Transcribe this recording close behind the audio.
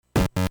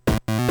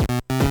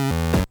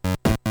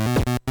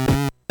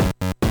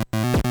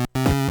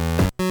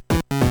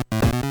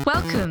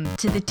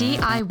to the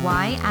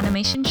DIY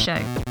Animation Show,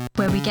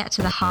 where we get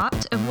to the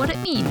heart of what it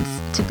means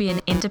to be an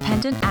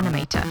independent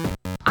animator.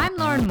 I'm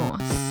Lauren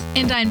Morse.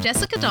 And I'm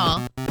Jessica Dahl.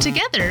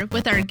 Together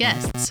with our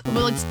guests,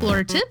 we'll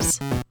explore tips,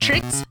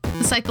 tricks,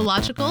 the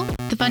psychological,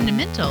 the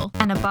fundamental,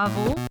 And above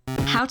all,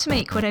 how to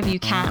make whatever you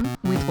can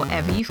with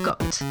whatever you've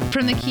got.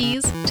 from the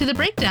keys to the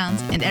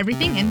breakdowns and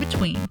everything in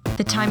between.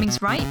 The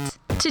timing's right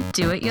to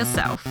do it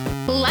yourself.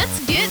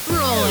 Let's get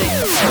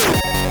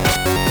rolling!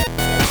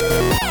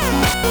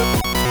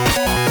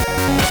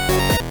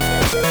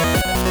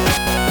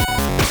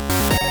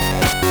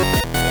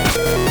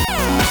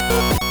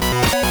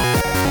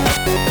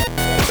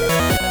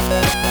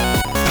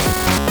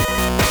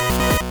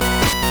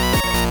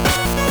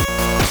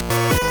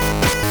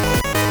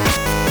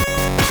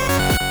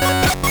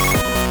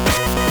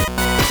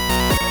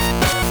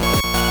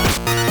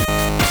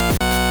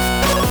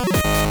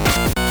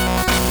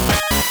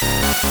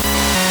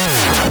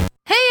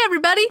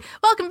 Everybody,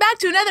 welcome back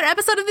to another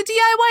episode of the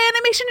DIY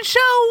Animation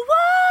Show.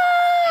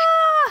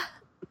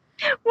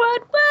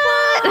 What?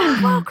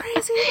 Whoa,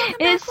 crazy.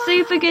 It's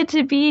super good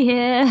to be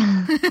here.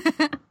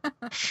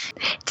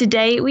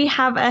 Today we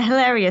have a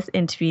hilarious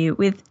interview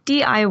with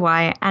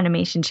DIY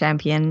animation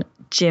champion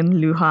Jim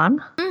Lujan.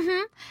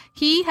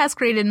 He has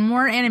created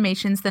more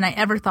animations than I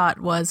ever thought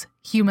was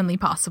humanly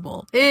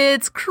possible.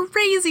 It's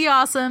crazy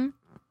awesome.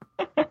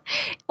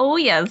 Oh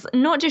yes,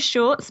 not just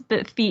shorts,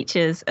 but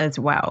features as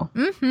well.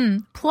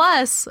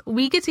 Plus,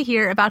 we get to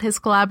hear about his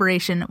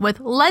collaboration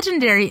with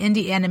legendary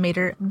indie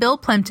animator Bill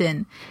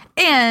Plympton.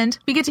 And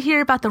we get to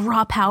hear about the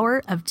raw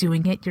power of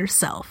doing it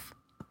yourself.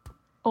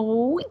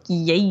 Oh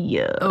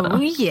yeah. Oh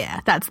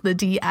yeah, that's the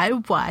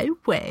DIY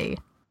way.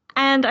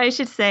 And I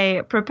should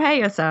say, prepare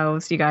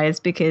yourselves, you guys,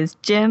 because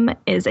Jim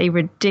is a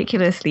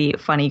ridiculously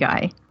funny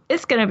guy.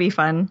 It's gonna be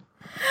fun.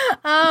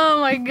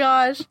 Oh my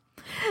gosh.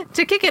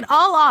 To kick it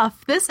all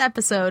off this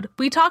episode,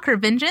 we talk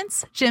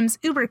Revengeance, Jim's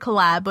Uber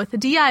collab with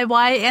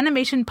DIY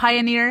Animation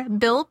Pioneer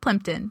Bill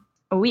Plympton.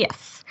 Oh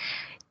yes.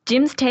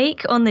 Jim's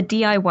take on the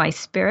DIY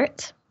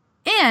spirit.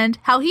 And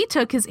how he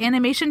took his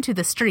animation to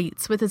the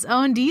streets with his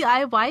own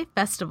DIY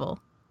festival.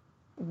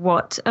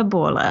 What a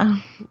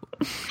baller.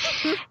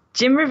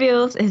 Jim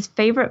reveals his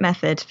favorite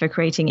method for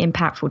creating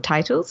impactful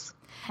titles.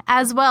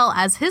 As well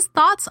as his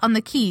thoughts on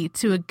the key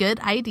to a good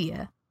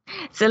idea.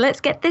 So let's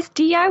get this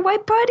DIY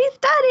party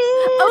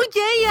started. Oh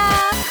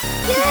yeah!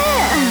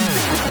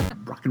 Yeah!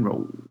 Rock and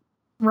roll.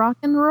 Rock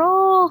and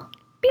roll.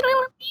 The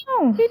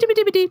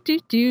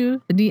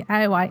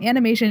DIY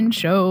animation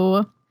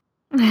show.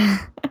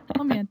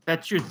 Oh man.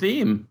 That's your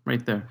theme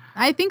right there.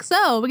 I think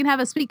so. We can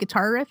have a sweet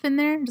guitar riff in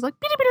there. Just like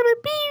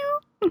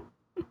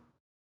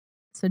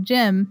So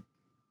Jim,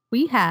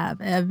 we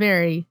have a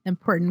very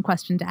important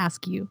question to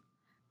ask you.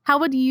 How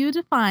would you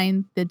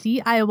define the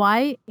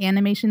DIY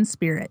animation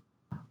spirit?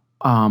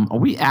 Are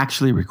we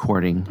actually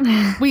recording?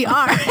 We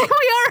are. We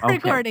are Okay.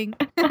 recording.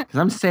 Because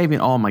I'm saving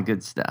all my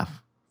good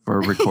stuff for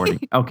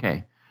recording.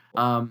 Okay.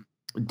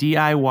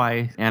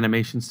 DIY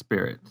animation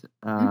spirit.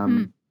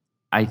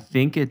 I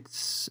think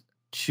it's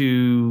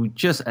to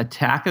just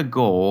attack a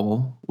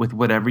goal with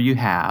whatever you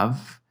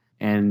have.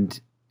 And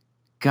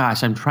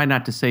gosh, I'm trying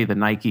not to say the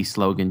Nike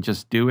slogan,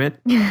 just do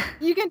it.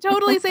 You can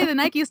totally say the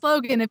Nike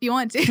slogan if you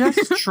want to.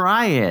 Just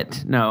try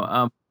it.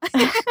 No.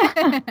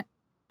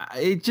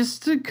 It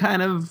just to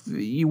kind of,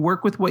 you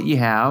work with what you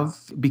have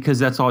because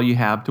that's all you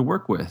have to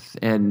work with.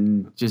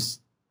 And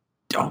just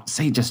don't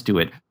say just do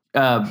it.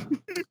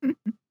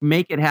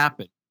 Make it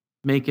happen.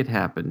 Make it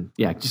happen.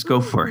 Yeah, just go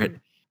for it.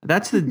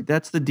 That's the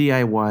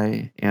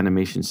DIY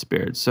animation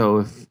spirit.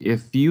 So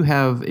if you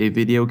have a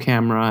video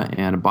camera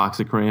and a box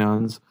of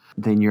crayons,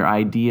 then your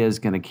idea is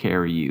going to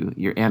carry you.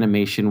 Your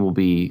animation will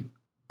be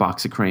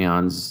box of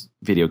crayons,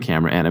 video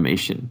camera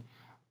animation.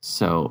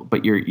 So, but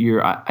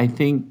I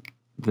think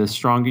the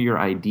stronger your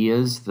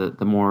ideas, the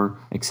more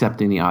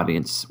accepting the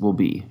audience will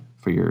be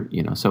for your,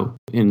 so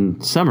in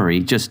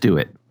summary, just do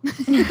it.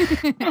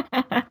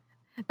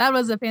 That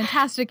was a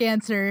fantastic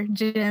answer,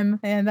 Jim,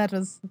 and that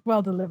was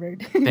well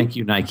delivered. Thank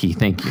you, Nike.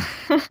 Thank you.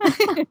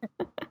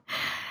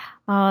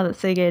 Oh, that's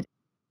so good.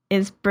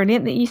 It's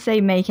brilliant that you say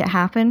make it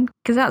happen,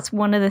 because that's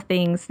one of the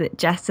things that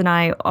Jess and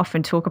I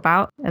often talk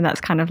about, and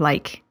that's kind of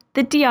like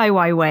the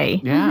DIY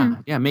way.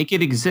 Yeah, make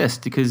it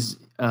exist, because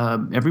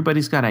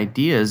everybody's got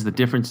ideas. The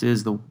difference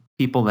is the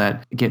people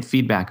that get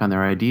feedback on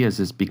their ideas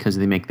is because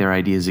they make their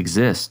ideas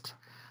exist.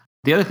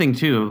 The other thing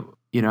too,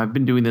 I've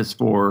been doing this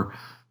for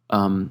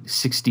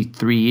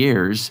 63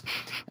 years,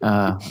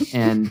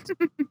 and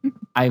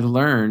I've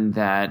learned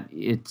that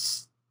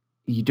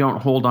you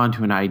don't hold on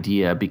to an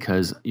idea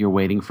because you're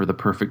waiting for the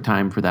perfect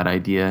time for that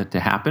idea to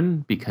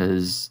happen,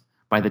 because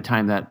by the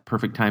time that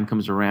perfect time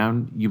comes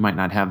around, you might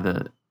not have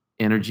the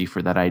energy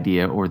for that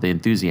idea or the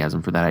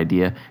enthusiasm for that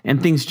idea,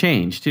 and things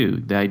change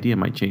too. The idea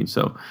might change.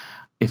 So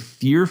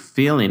if you're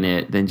feeling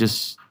it, then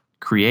just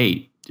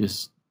create.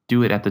 Just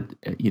do it at the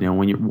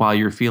while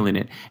you're feeling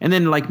it. And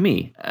then like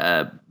me,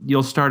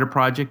 you'll start a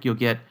project, you'll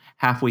get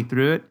halfway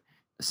through it,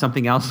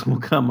 something else will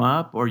come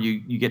up, or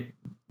you get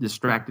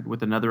distracted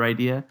with another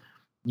idea,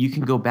 you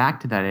can go back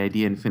to that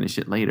idea and finish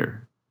it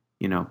later,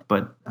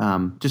 but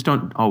just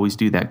don't always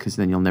do that because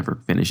then you'll never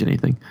finish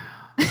anything.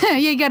 Yeah,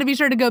 you got to be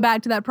sure to go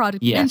back to that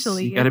project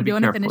eventually you got to be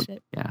want to careful. finish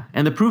it. Yeah,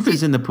 and the proof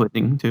is in the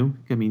pudding too.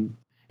 I mean,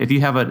 if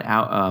you have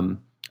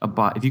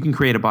if you can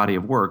create a body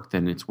of work,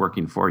 then it's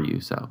working for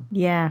you. So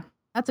yeah,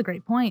 that's a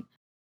great point.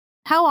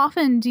 How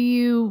often do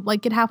you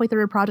get halfway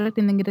through a project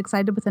and then get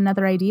excited with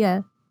another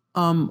idea?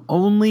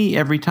 Only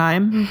every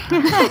time.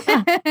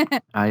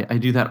 I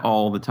do that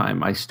all the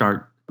time. I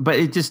start, but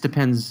it just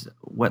depends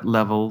what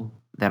level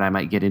that I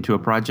might get into a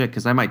project,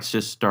 because I might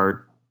just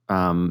start,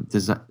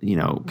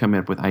 coming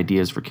up with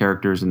ideas for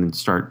characters and then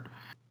start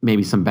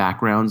maybe some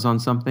backgrounds on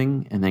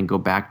something and then go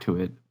back to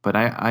it. But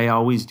I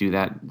always do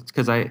that. It's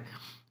because I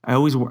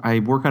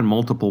work on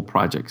multiple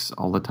projects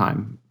all the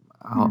time.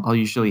 I'll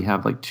usually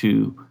have like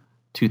two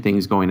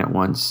things going at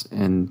once,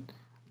 and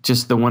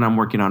just the one I'm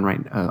working on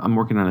I'm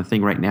working on a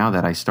thing right now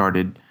that I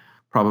started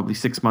probably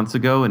 6 months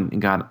ago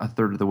and got a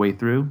third of the way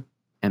through,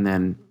 and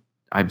then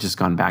I've just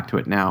gone back to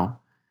it now.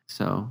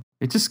 So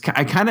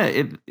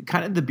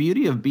the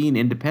beauty of being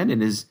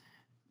independent is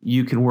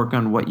you can work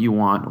on what you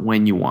want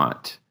when you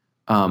want.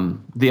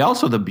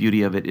 The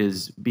beauty of it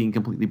is being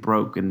completely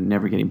broke and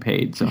never getting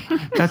paid. So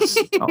that's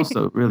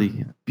also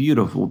really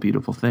beautiful,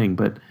 beautiful thing.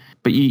 But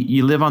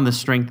you live on the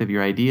strength of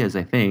your ideas,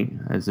 I think,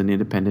 as any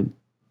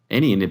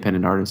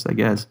independent artist, I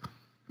guess.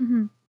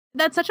 Mm-hmm.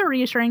 That's such a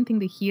reassuring thing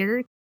to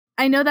hear.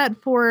 I know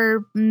that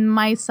for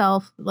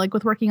myself,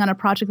 with working on a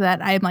project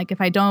that I'm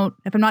if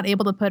I'm not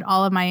able to put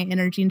all of my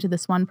energy into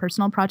this one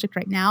personal project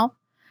right now,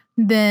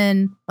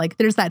 then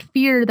there's that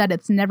fear that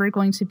it's never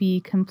going to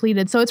be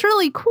completed. So it's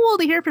really cool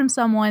to hear from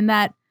someone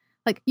that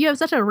you have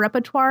such a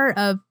repertoire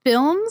of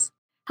films.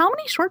 How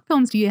many short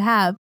films do you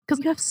have?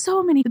 Because you have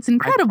so many. It's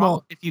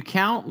incredible. If you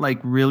count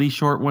really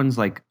short ones,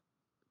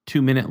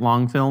 2-minute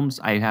long films,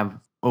 I have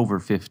over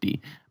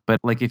 50. But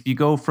if you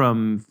go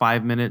from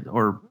 5 minutes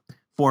or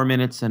 4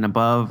 minutes and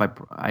above,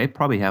 I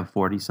probably have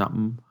 40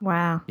 something.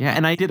 Wow. Yeah,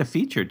 and I did a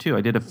feature too.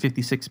 I did a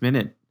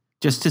 56-minute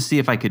just to see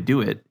if I could do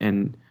it,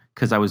 and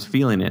because I was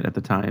feeling it at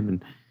the time,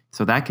 and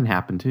so that can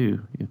happen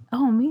too. Yeah.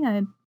 Oh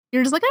man,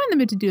 you're just I'm in the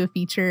mood to do a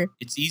feature.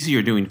 It's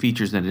easier doing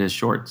features than it is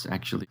shorts,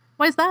 actually.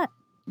 Why is that?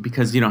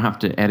 Because you don't have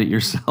to edit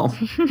yourself.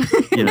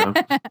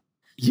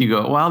 You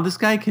go, well,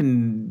 I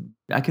can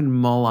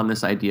mull on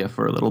this idea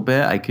for a little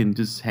bit. I can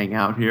just hang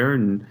out here,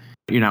 and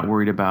you're not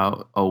worried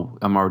about,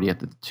 I'm already at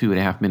the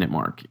 2.5 minute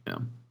mark.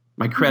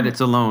 My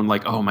credits alone,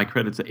 my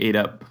credits ate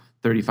up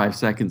 35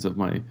 seconds of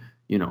my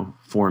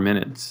 4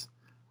 minutes.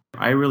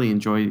 I really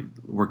enjoy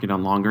working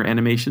on longer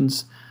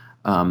animations.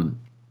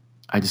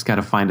 I just got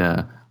to find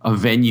a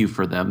venue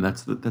for them.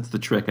 That's the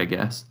trick, I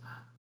guess.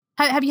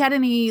 Have you had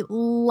any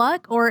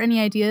luck or any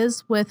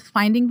ideas with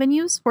finding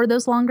venues for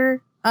those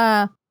longer?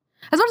 I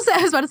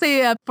was about to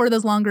say for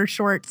those longer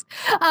shorts.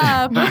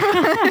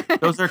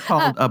 Those are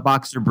called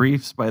boxer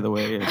briefs, by the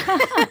way.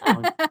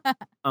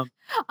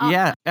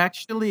 Yeah,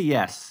 actually,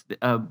 yes.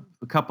 A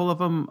couple of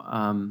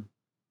them,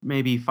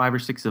 maybe 5 or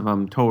 6 of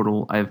them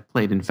total, I've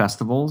played in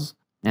festivals.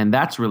 And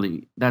that's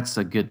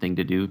a good thing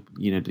to do,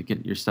 to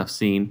get your stuff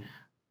seen.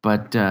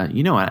 But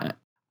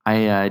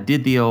I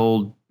did the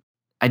old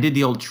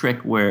trick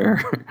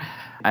where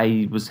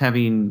I was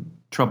having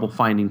trouble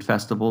finding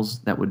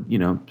festivals that would,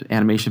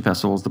 animation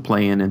festivals to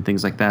play in and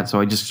things like that. So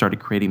I just started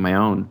creating my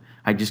own.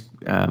 I just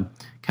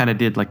kind of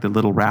did the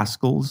Little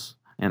Rascals,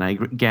 and I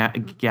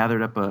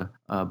gathered up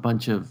a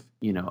bunch of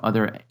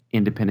other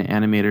independent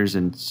animators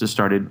and just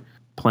started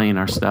playing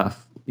our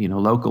stuff,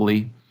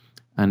 locally.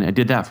 And I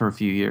did that for a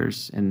few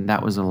years, and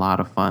that was a lot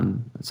of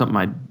fun. It's something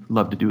I'd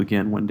love to do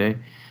again one day.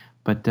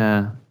 But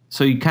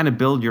so you kind of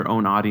build your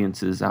own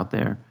audiences out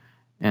there.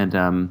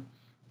 And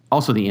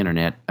also the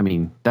internet. I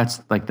mean, that's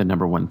the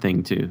number one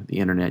thing too. The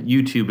internet.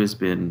 YouTube has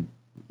been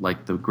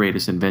the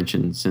greatest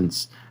invention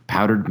since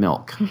powdered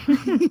milk.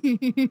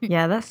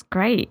 Yeah, that's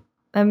great.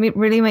 It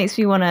really makes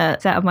me want to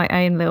set up my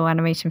own little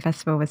animation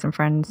festival with some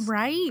friends.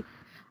 Right.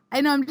 I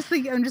know. I'm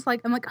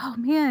like, oh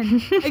man,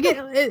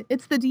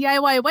 it's the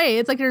DIY way.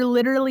 It's you're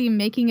literally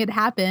making it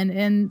happen.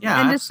 And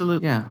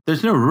absolutely. Yeah.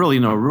 There's no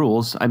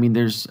rules. I mean,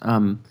 there's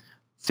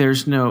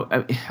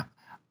no.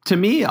 To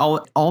me,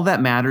 all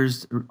that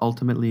matters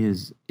ultimately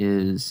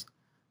is,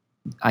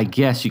 I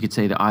guess you could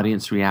say, the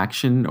audience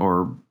reaction,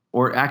 or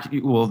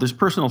actually, well, there's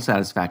personal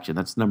satisfaction.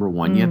 That's number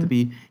one. You have to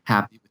be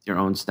happy with your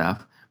own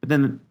stuff, but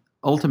then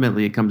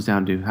ultimately it comes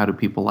down to how do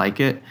people like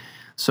it.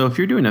 So if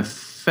you're doing a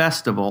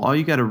festival, all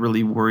you got to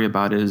really worry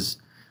about is,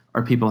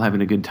 are people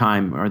having a good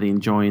time? Are they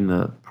enjoying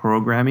the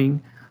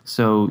programming?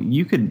 So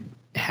you could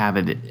have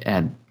it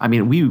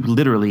we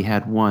literally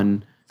had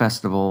one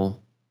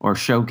festival or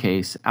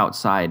showcase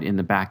outside in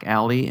the back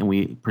alley, and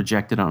we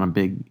projected on a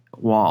big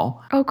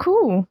wall. Oh,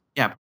 cool.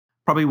 Yeah,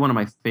 probably one of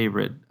my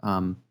favorite.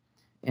 And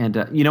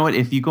you know what?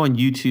 If you go on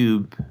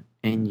YouTube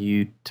and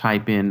you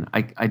type in,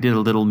 I did a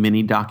little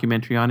mini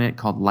documentary on it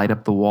called Light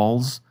Up the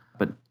Walls.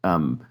 But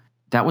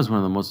that was one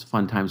of the most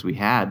fun times we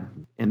had.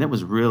 And that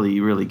was really,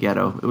 really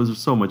ghetto. It was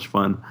so much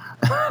fun.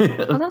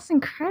 Oh, that's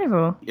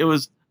incredible. It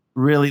was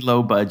really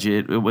low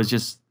budget. It was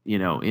just,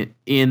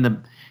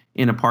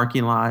 in a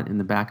parking lot in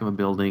the back of a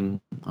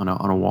building on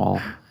a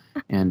wall,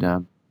 and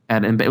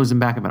and it was in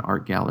back of an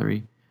art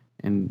gallery,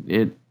 and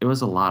it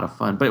was a lot of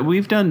fun. But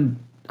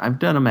I've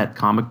done them at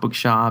comic book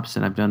shops,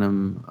 and I've done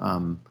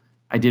them.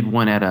 I did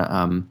one at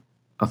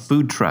a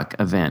food truck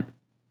event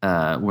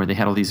where they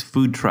had all these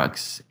food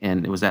trucks,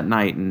 and it was at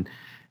night, and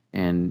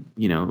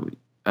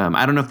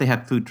I don't know if they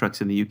have food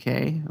trucks in the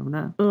UK or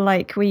not.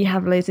 Like we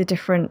have loads of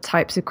different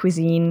types of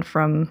cuisine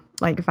from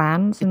like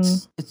vans and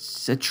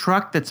It's a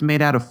truck that's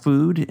made out of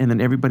food, and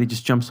then everybody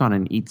just jumps on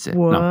and eats it.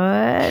 what?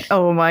 No.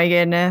 Oh my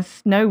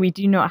goodness. No, we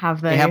do not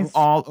have those. They have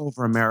all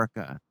over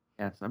America.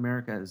 Yes,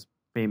 America is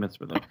famous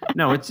for them.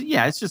 No, it's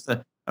just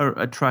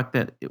a truck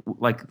that,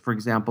 like, for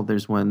example,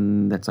 there's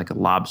one that's like a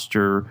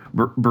lobster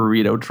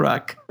burrito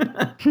truck,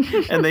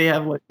 and they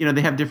have, like,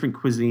 they have different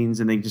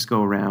cuisines, and they just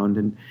go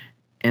around,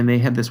 and they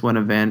had this one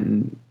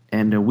event,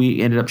 and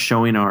we ended up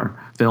showing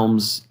our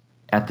films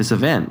at this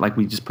event. Like,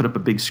 we just put up a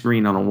big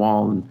screen on a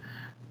wall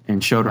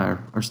and showed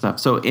our stuff.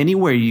 So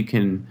anywhere you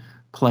can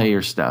play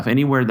your stuff,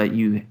 anywhere that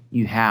you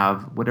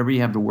have whatever you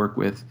have to work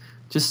with,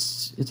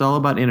 just, it's all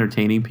about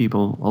entertaining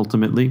people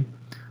ultimately.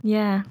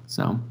 Yeah.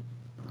 So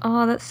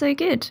Oh, that's so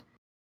good.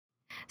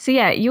 So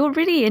yeah, you're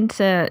really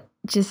into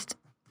just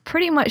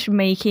pretty much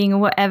making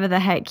whatever the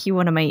heck you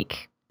want to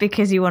make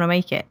because you want to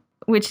make it,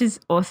 which is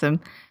awesome.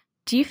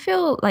 Do you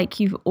feel like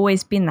you've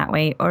always been that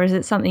way, or is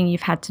it something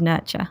you've had to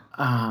nurture?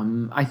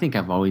 I think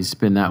I've always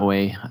been that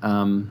way.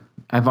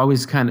 I've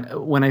always back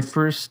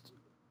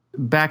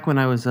when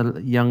I was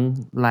a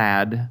young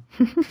lad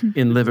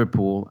in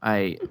Liverpool,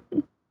 I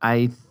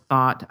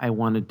thought I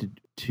wanted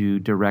to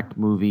direct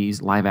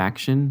movies live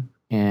action,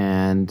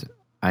 and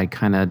I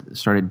kind of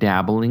started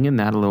dabbling in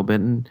that a little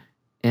bit,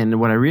 and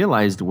what I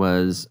realized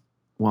was,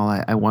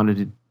 well, I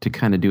wanted to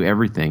kind of do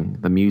everything,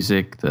 the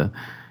music,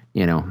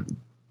 you know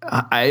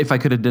if I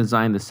could have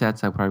designed the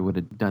sets, I probably would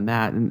have done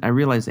that. And I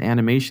realized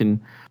animation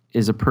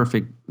is a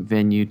perfect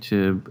venue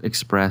to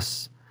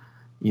express,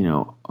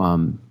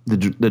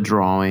 the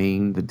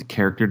drawing, the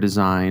character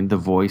design, the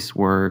voice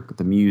work,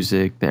 the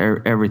music,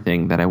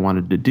 everything that I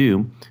wanted to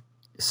do.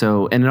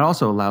 So, and it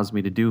also allows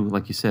me to do,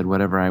 like you said,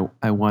 whatever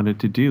I wanted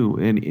to do.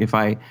 And if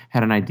I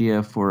had an idea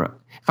if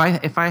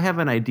I have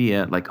an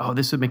idea like, oh,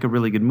 this would make a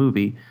really good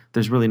movie,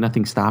 there's really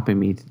nothing stopping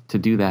me to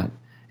do that,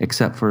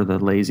 except for the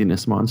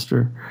laziness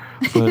monster.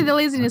 But, the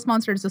laziness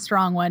monster is a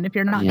strong one if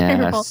you're not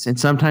careful. yes, and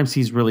sometimes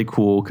he's really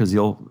cool because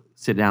he'll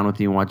sit down with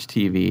you and watch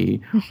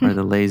TV, or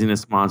the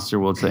laziness monster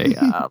will say,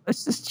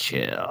 let's just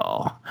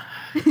chill.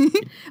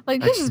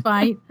 Like, this is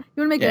fine. You want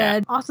to make Yeah.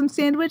 an awesome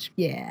sandwich?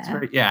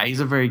 Yeah. He's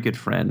a very good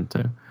friend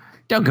too.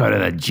 Don't go to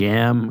the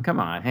gym. Come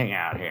on, hang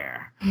out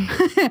here.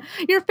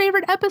 Your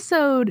favorite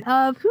episode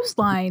of Whose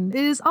Line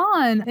is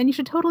on, and you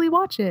should totally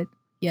watch it.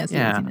 Yes,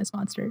 Yeah. laziness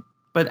monster.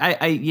 But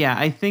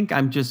I think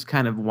I'm just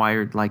kind of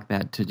wired like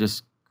that, to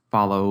just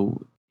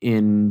follow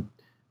in.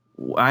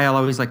 I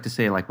always like to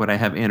say, like, what I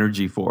have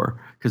energy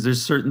for, because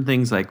there's certain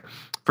things, like,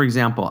 for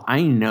example,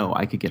 I know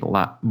I could get a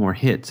lot more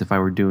hits if I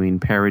were doing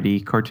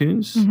parody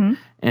cartoons. Mhm.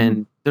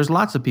 And there's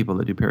lots of people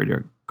that do parody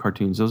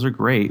cartoons. Those are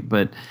great,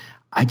 but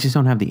I just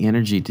don't have the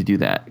energy to do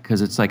that,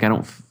 because it's like I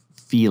don't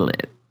feel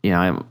it.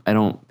 I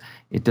don't.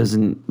 It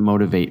doesn't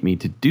motivate me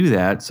to do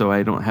that, so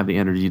I don't have the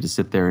energy to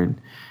sit there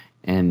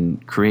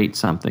and create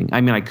something.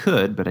 I mean, I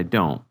could, but I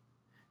don't.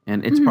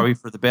 And it's probably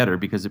for the better,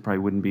 because it probably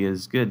wouldn't be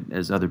as good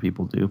as other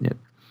people do it.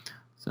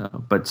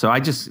 So I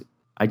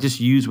just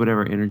use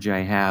whatever energy I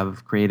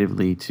have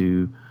creatively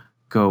to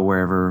go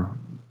wherever,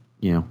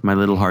 my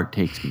little heart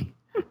takes me.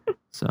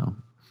 So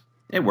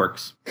it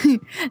works.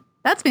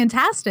 That's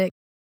fantastic.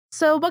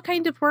 So what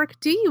kind of work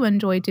do you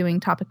enjoy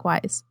doing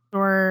topic-wise?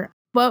 Or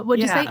what would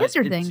you say is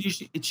your thing?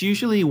 It's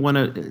usually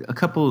a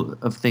couple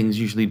of things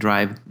usually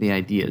drive the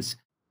ideas.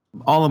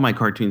 All of my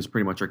cartoons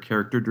pretty much are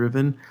character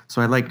driven,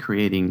 so I like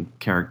creating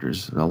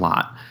characters a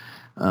lot.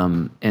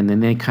 And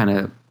then they kind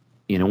of,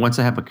 once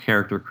I have a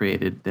character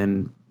created,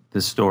 then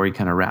the story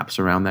kind of wraps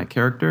around that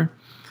character.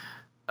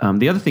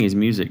 The other thing is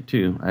music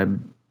too.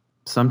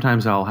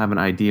 Sometimes I'll have an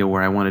idea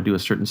where I want to do a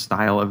certain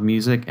style of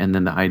music, and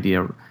then the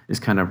idea is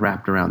kind of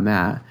wrapped around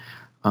that.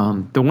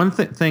 The one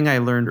thing I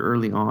learned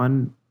early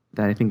on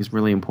that I think is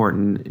really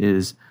important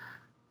is,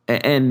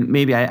 and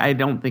maybe I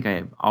don't think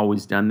I've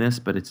always done this,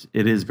 but it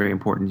is very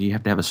important. You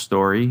have to have a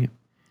story,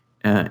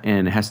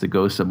 and it has to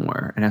go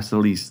somewhere. It has to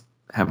at least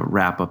have a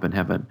wrap up and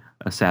have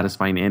a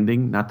satisfying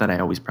ending. Not that I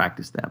always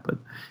practice that, but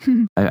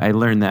I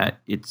learned that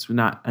it's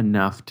not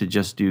enough to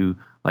just do,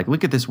 like,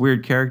 look at this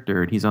weird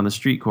character and he's on the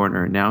street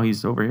corner and now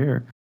he's over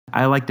here.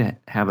 I like to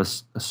have a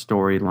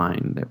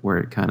storyline where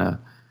it kind of,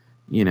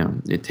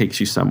 it takes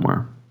you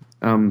somewhere.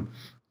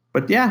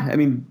 But yeah, I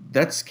mean,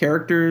 that's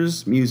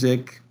characters,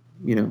 music,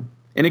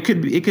 and it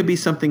could be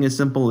something as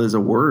simple as a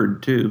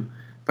word too.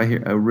 If I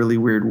hear a really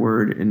weird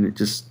word and it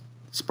just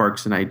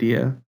sparks an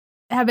idea.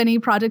 Have any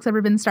projects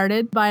ever been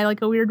started by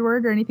like a weird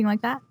word or anything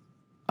like that?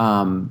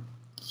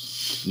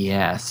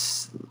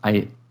 Yes,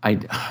 I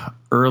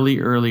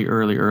early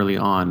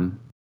on,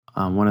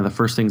 one of the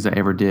first things I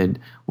ever did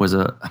was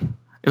it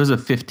was a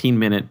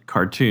 15-minute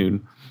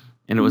cartoon,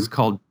 and it was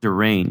called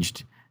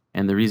Deranged.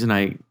 And the reason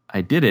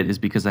I did it is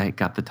because I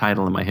got the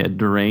title in my head,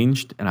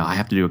 Deranged, and I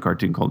have to do a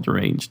cartoon called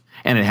Deranged,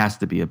 and it has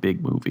to be a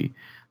big movie.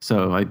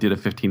 So I did a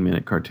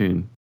 15-minute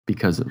cartoon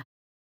because of.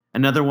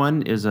 Another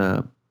one is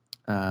a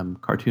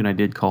cartoon I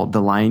did called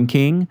The Lion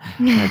King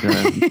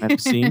that you might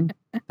have seen.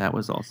 That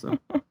was also.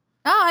 Oh,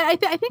 I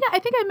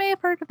think I may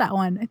have heard of that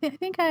one. I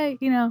think I,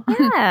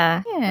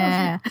 Yeah.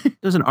 yeah. It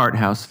was an art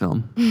house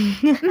film.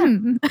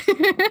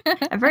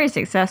 A very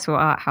successful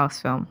art house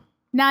film.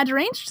 Now,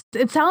 Deranged,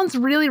 it sounds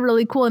really,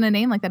 really cool in a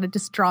name like that. It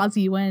just draws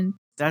you in.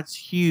 That's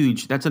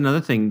huge. That's another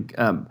thing.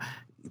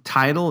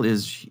 Title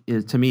is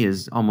to me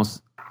is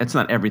almost, it's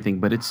not everything,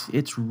 but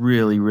it's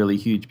really, really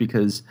huge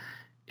because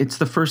it's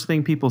the first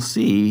thing people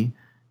see,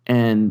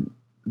 and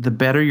the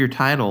better your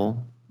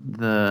title,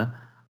 the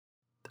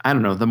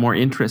more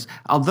interest.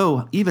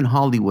 Although even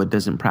Hollywood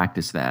doesn't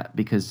practice that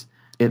because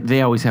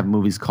they always have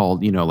movies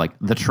called, like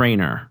The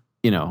Trainer,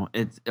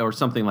 it's or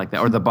something like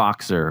that, or The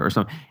Boxer or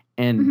something.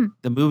 And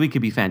the movie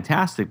could be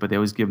fantastic, but they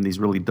always give them these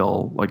really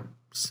dull,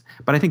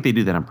 but I think they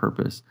do that on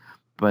purpose.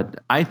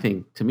 But I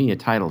think, to me, a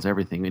title's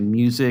everything in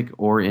music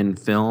or in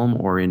film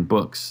or in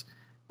books.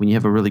 When you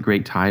have a really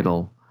great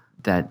title,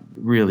 that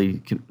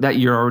really that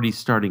you're already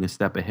starting a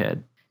step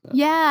ahead.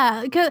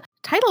 Yeah, because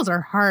titles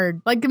are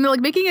hard. Like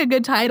making a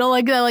good title,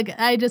 I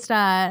just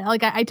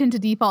I tend to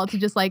default to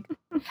just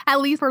at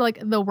least for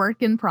the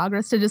work in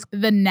progress to just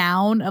the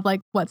noun of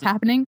what's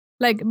happening.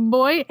 Like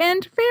boy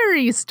and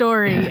fairy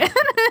story.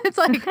 It's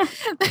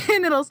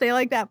and it'll stay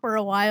like that for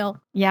a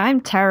while. Yeah,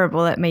 I'm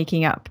terrible at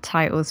making up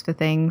titles for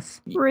things.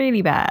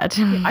 Really bad.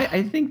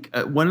 I think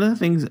one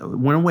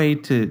way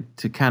to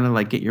kind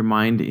of get your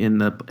mind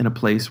in a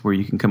place where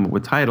you can come up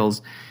with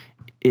titles,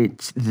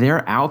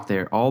 they're out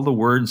there. All the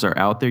words are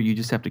out there. You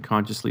just have to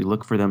consciously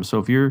look for them. So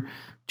if you're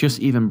just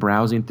even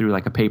browsing through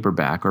a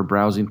paperback or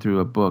browsing through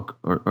a book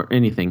or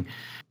anything,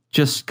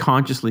 just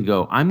consciously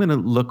go, I'm going to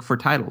look for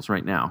titles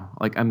right now.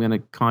 I'm going to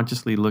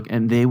consciously look,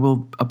 and they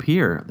will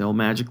appear. They'll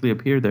magically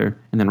appear there,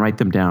 and then write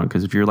them down.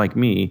 Because if you're like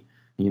me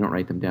and you don't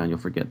write them down, you'll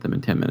forget them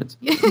in 10 minutes.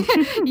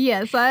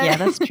 Yes. Yeah,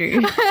 that's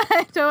true.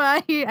 So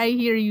I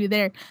hear you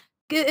there.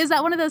 Is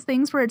that one of those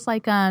things where it's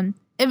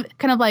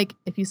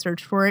if you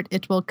search for it,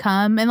 it will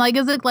come? And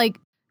is it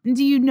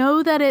do you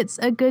know that it's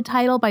a good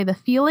title by the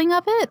feeling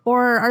of it?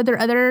 Or are there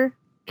other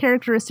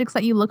characteristics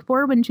that you look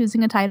for when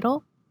choosing a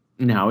title?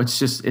 No,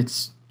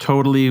 it's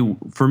totally,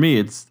 for me,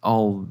 it's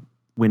all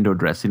window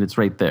dressing. It's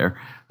right there.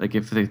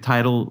 If the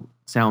title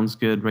sounds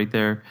good right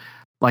there,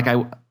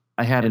 I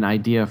had an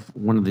idea for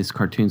one of these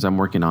cartoons I'm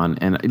working on,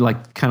 and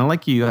kind of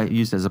like you, I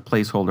used as a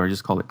placeholder. I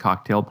just called it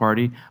Cocktail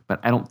Party,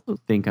 but I don't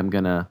think I'm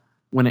gonna.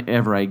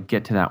 Whenever I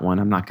get to that one,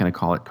 I'm not gonna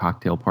call it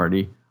Cocktail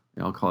Party.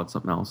 I'll call it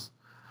something else.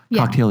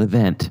 Yeah. Cocktail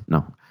Event.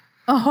 No.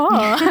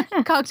 Oh,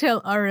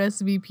 Cocktail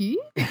RSVP.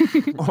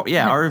 Oh,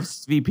 yeah,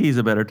 RSVP is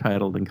a better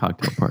title than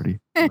Cocktail Party.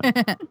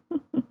 I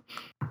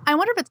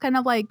wonder if it's kind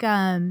of like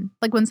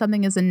when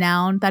something is a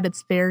noun that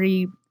it's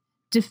very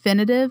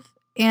definitive,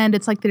 and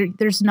it's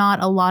there's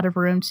not a lot of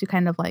room to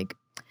kind of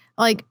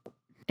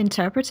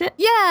interpret it.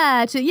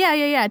 Yeah,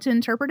 to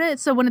interpret it.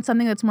 So when it's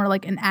something that's more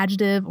like an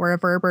adjective or a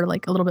verb or a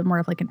little bit more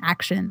of an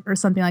action or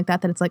something like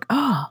that, it's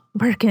oh,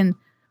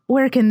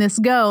 where can this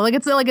go?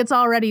 It's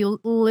already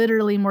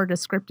literally more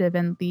descriptive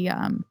in the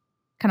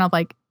kind of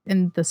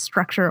in the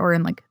structure or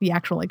in the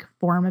actual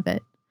form of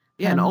it.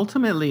 Yeah, and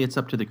ultimately it's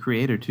up to the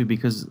creator too,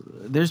 because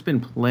there's been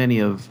plenty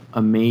of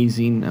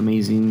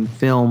amazing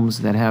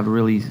films that have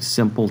really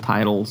simple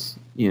titles,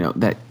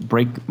 that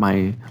break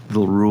my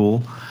little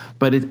rule.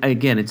 But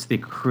it's the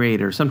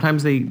creator.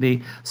 Sometimes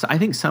so I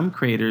think some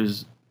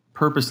creators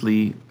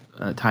purposely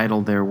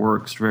title their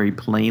works very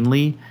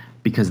plainly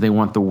because they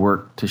want the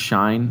work to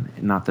shine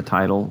and not the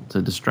title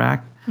to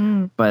distract.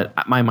 But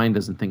my mind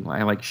doesn't think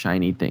I like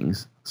shiny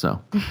things.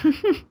 So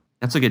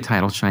that's a good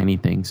title, Shiny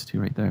Things,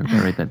 too, right there.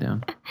 I'll write that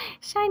down.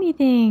 Shiny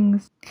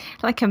things.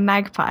 Like a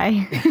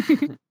magpie.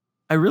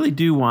 I really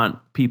do want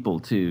people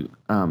to,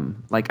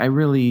 I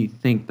really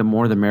think the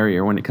more the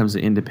merrier when it comes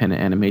to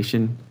independent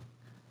animation.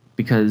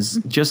 Because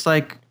there's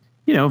a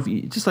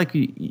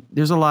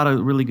lot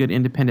of really good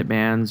independent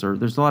bands, or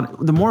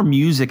the more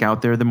music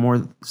out there, the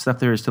more stuff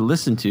there is to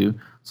listen to.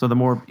 So the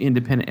more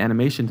independent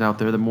animations out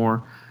there, the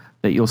more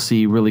that you'll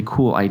see really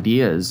cool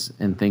ideas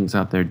and things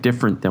out there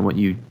different than what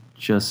you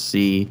just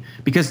see.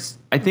 Because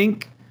I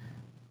think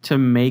to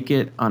make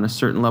it on a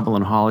certain level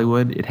in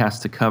Hollywood, it has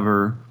to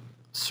cover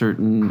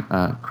certain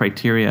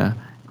criteria.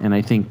 And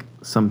I think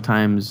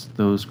sometimes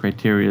those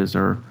criterias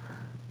are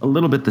a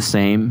little bit the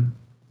same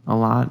a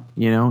lot,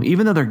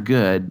 even though they're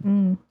good,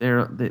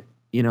 a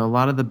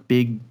lot of the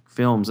big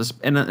films,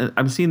 and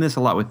I'm seeing this a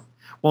lot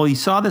you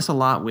saw this a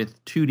lot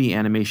with 2D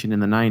animation in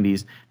the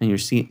 90s, and you're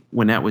seeing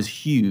when that was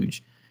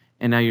huge,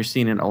 and now you're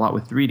seeing it a lot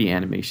with 3D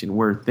animation,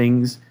 where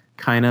things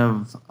kind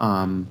of,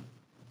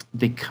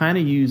 they kind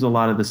of use a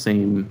lot of the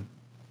same,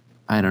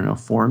 I don't know,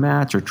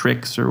 formats or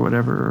tricks or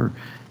whatever,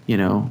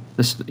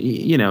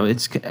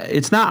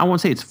 it's not, I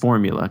won't say it's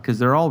formula, because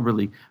they're all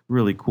really,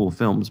 really cool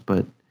films,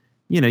 but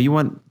you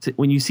want to,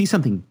 when you see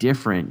something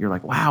different, you're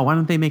like, wow, why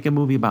don't they make a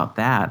movie about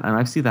that? And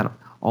I see that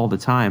all the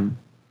time,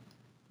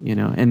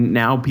 and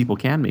now people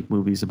can make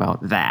movies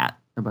about that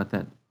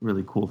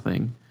really cool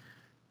thing.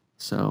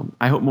 So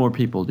I hope more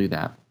people do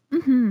that.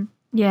 Mm-hmm.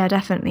 Yeah,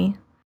 definitely.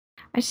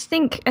 I just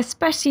think,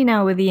 especially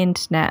now with the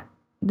internet,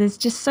 there's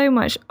just so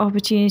much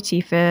opportunity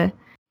for,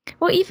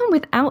 well, even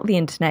without the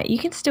internet, you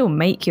can still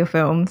make your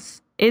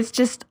films. It's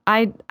just,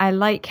 I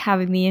like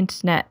having the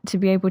internet to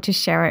be able to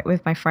share it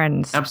with my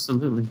friends.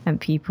 Absolutely. And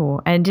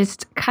people, and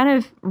just kind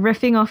of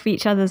riffing off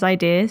each other's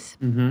ideas.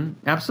 Mm-hmm.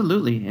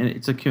 Absolutely. And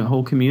it's a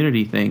whole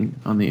community thing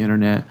on the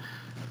internet,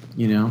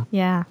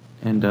 Yeah.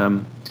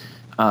 And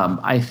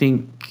I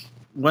think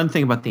one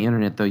thing about the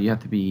internet, though, you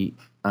have to be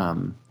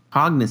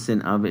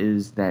cognizant of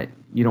is that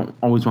you don't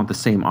always want the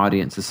same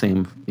audience, the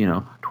same,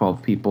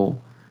 12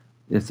 people.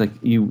 It's like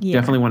you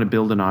definitely want to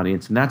build an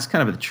audience, and that's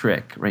kind of the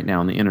trick right now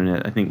on the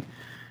internet. I think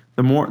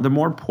the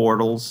more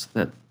portals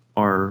that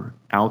are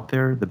out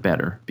there, the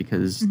better,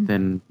 because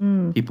then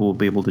people will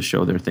be able to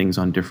show their things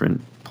on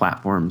different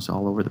platforms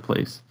all over the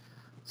place.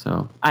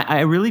 So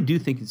I really do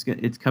think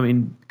it's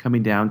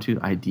coming down to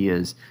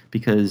ideas,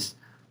 because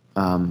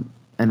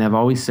and I've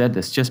always said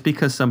this, just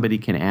because somebody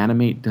can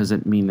animate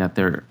doesn't mean that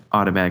they're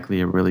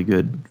automatically a really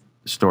good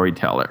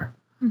storyteller.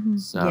 Mm-hmm.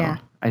 So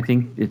I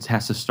think it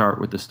has to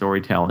start with the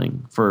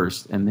storytelling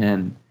first, and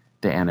then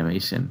the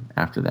animation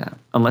after that.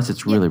 Unless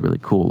it's really, really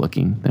cool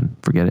looking, then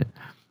forget it.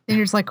 And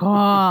you're just like,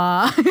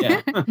 oh.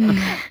 Yeah.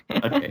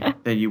 Okay,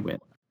 then you win.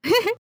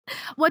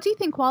 What do you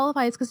think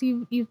qualifies? Because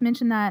you've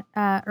mentioned that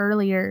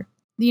earlier,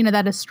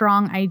 that a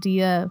strong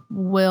idea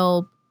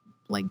will,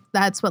 like,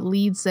 that's what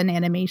leads an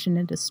animation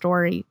into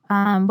story.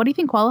 What do you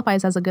think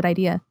qualifies as a good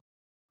idea?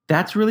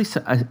 That's really,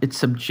 it's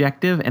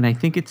subjective, and I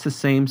think it's the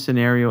same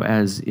scenario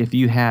as if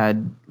you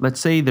had,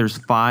 let's say there's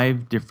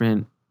 5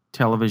 different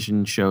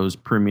television shows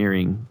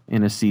premiering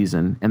in a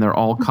season, and they're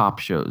all cop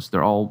shows.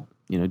 They're all,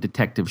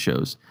 detective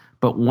shows.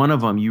 But one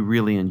of them you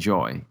really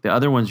enjoy. The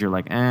other ones you're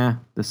like,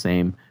 the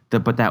same.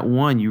 But that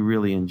one you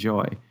really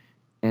enjoy.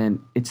 And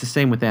it's the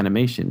same with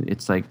animation.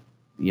 It's like,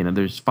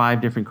 there's 5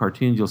 different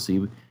cartoons you'll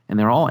see, and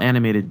they're all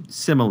animated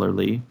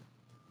similarly,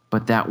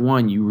 but that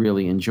one you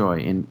really enjoy,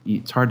 and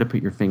it's hard to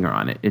put your finger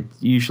on it. It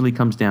usually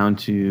comes down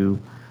to,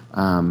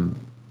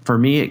 for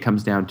me, it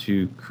comes down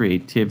to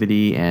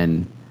creativity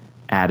and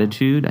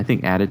attitude. I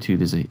think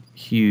attitude is a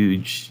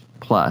huge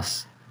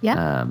plus.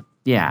 Yeah.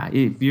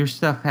 If your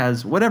stuff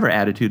has whatever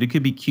attitude, it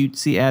could be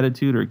cutesy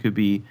attitude, or it could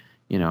be,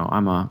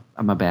 I'm a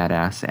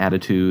badass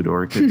attitude,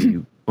 or it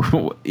could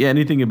be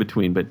anything in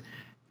between. But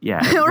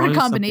or a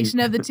combination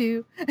of the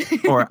two.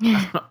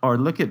 or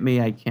look at me,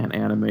 I can't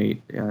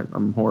animate.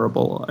 I'm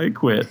horrible. I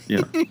quit.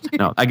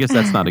 No, I guess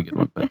that's not a good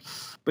one.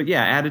 But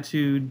yeah,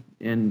 attitude,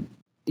 and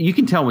you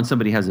can tell when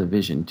somebody has a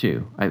vision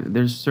too.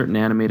 There's certain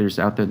animators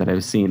out there that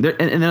I've seen.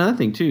 And another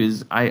thing too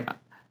is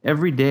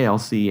every day I'll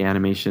see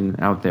animation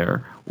out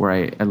there where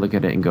I look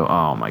at it and go,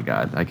 oh my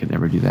God, I could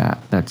never do that.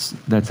 That's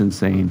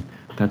insane.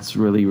 That's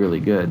really,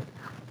 really good.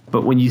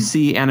 But when you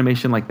see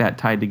animation like that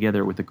tied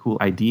together with a cool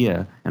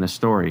idea and a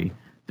story,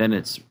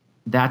 then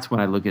that's when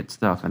I look at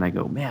stuff and I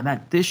go,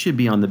 man, this should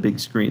be on the big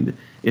screen.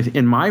 If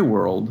in my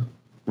world,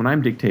 when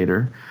I'm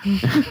dictator,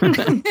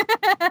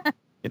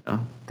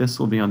 this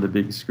will be on the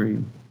big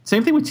screen.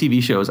 Same thing with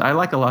TV shows. I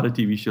like a lot of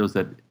TV shows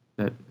that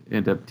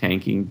end up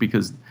tanking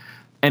because,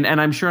 and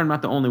I'm sure I'm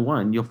not the only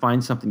one. You'll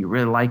find something you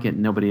really like it,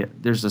 and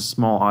there's a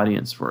small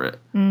audience for it.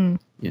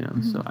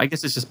 So I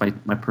guess it's just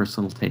my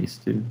personal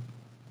taste too.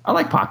 I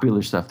like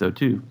popular stuff though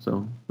too.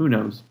 So who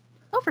knows?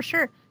 Oh, for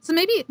sure. So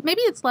maybe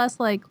it's less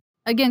like,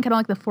 again, kind of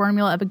like the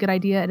formula of a good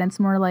idea, and it's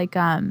more like just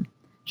kind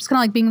of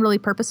like being really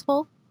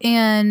purposeful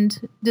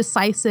and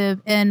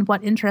decisive in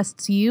what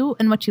interests you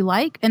and what you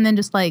like, and then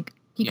just like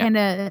you kind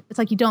of, it's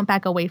like you don't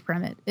back away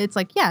from it. It's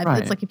like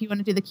it's like if you want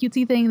to do the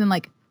cutesy thing, then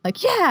like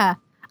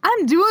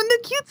I'm doing the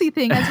cutesy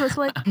thing. As opposed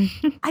to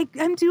like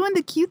I'm doing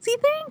the cutesy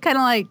thing, kind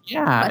of like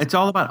it's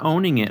all about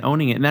owning it,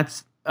 and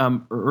that's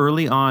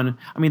early on.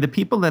 I mean, the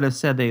people that have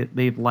said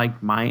they've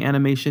liked my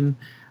animation.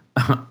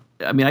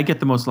 I mean, I get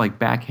the most like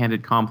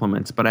backhanded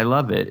compliments, but I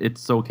love it.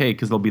 It's okay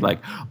because they'll be like,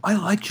 I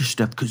like your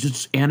stuff because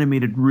it's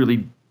animated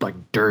really like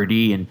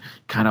dirty and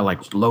kind of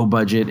like low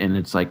budget, and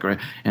it's like,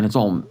 and it's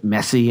all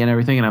messy and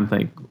everything. And I'm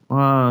like,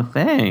 oh,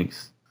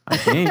 thanks. I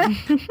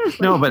think.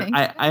 No, but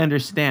I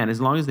understand as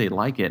long as they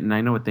like it, and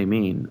I know what they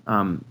mean.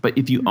 But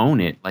if you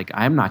own it, like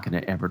I'm not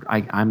going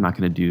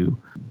to do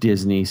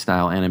Disney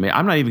style animation.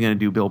 I'm not even going to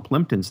do Bill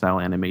Plympton style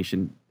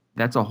animation.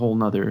 That's a whole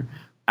nother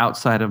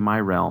outside of my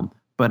realm.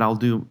 But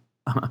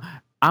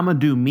I'm gonna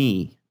do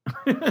me.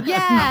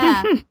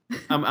 Yeah.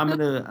 I'm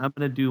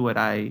gonna do what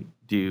I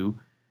do,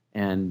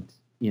 and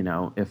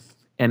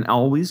and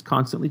always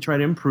constantly try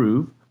to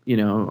improve.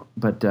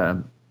 But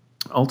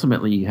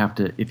ultimately you have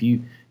to.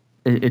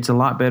 It's a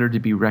lot better to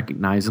be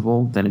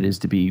recognizable than it is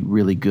to be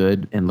really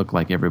good and look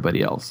like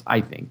everybody else, I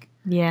think.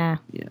 Yeah.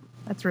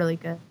 That's really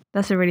good.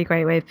 That's a really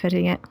great way of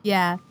putting it.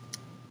 Yeah.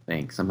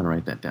 Thanks. I'm going to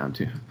write that down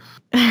too.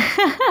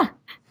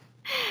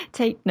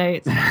 Take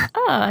notes.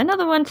 Oh,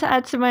 another one to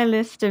add to my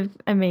list of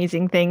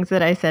amazing things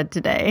that I said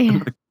today.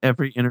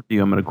 Every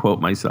interview, I'm going to quote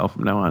myself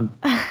from now on.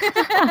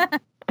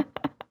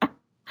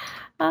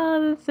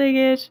 Oh, that's so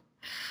good.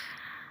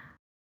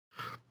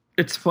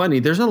 It's funny.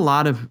 There's a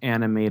lot of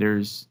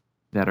animators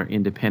that are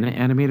independent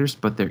animators,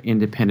 but they're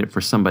independent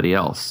for somebody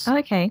else.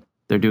 Okay.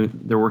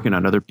 They're working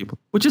on other people,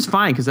 which is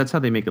fine because that's how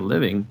they make a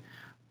living.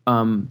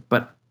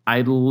 But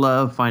I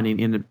love finding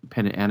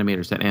independent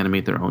animators that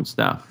animate their own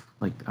stuff.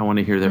 Like I want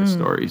to hear their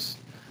stories,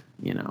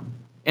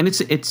 And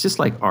it's just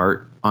like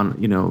art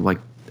on, like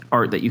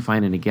art that you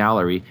find in a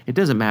gallery. It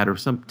doesn't matter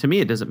to me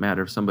it doesn't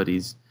matter if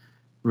somebody's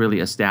really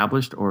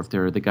established or if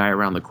they're the guy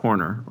around the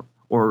corner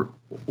or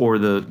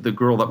the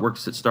girl that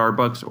works at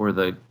Starbucks or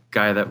the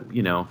guy that,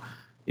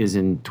 is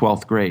in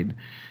 12th grade.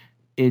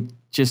 It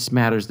just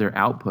matters their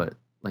output.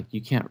 Like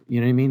you can't,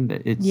 you know what I mean?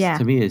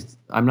 To me,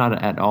 I'm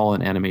not at all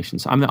an animation.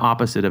 So I'm the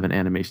opposite of an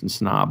animation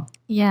snob.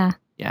 Yeah.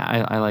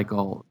 Yeah. I like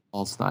all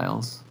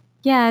styles.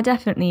 Yeah,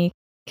 definitely.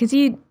 Because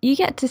you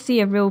get to see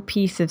a real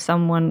piece of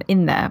someone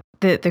in there,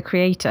 the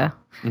creator.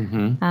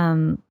 Mm-hmm.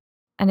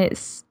 And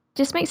it's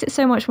just makes it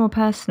so much more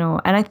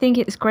personal. And I think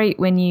it's great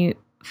when you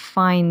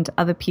find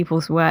other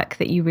people's work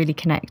that you really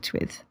connect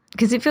with.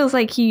 Because it feels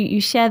like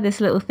you share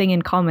this little thing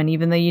in common,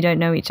 even though you don't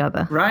know each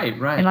other. Right.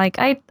 And like,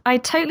 I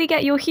totally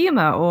get your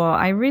humor, or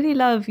I really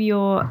love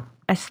your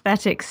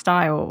aesthetic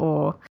style,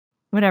 or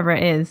whatever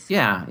it is.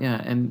 Yeah.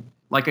 And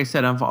like I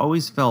said, I've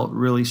always felt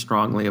really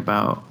strongly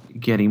about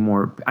getting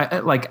more.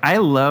 I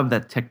love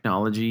that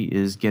technology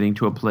is getting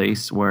to a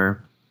place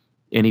where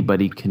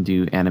anybody can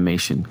do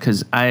animation,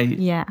 because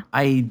I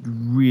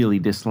really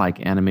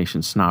dislike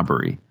animation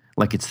snobbery.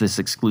 Like it's this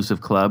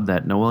exclusive club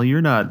that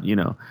you're not, you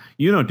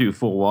don't do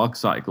full walk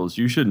cycles.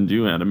 You shouldn't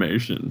do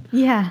animation.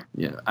 Yeah.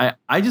 Yeah.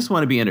 I just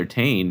want to be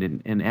entertained,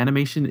 and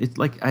animation, it's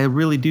like I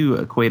really do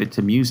equate it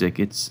to music.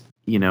 It's,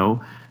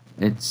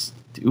 it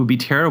would be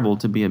terrible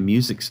to be a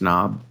music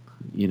snob,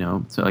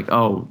 So like,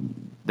 oh,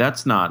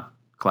 that's not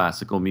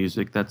classical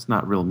music. That's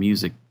not real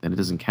music. Then it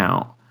doesn't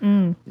count.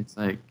 It's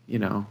like,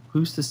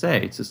 who's to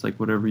say? It's just like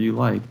whatever you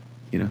like,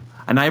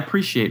 And I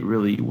appreciate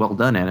really well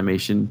done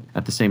animation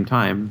at the same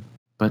time.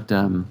 But,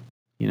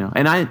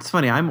 it's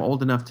funny. I'm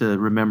old enough to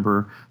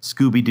remember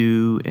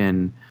Scooby-Doo,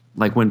 and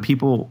like when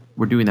people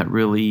were doing that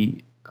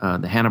really,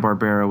 the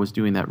Hanna-Barbera was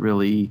doing that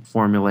really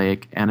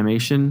formulaic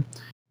animation.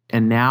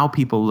 And now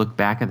people look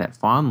back at that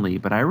fondly.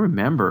 But I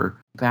remember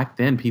back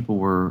then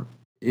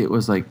it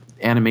was like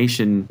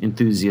animation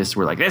enthusiasts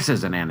were like, this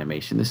isn't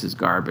animation. This is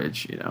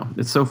garbage.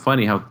 It's so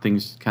funny how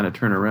things kind of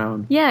turn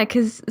around. Yeah,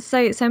 because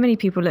so many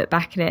people look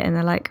back at it and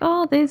they're like,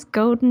 oh, those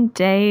golden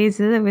days,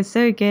 it was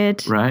so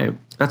good. Right.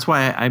 That's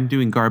why I'm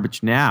doing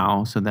garbage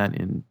now, so that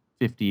in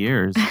 50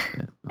 years,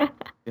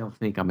 they'll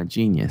think I'm a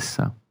genius.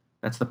 So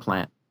that's the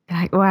plan.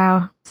 Like,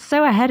 wow,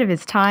 so ahead of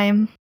his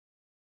time.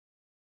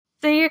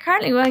 So you're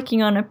currently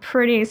working on a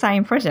pretty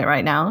exciting project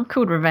right now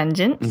called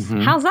Revengeance.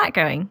 Mm-hmm. How's that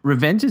going?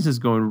 Revengeance is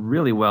going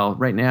really well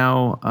right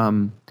now.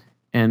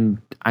 And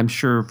I'm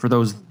sure for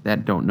those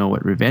that don't know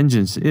what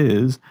Revengeance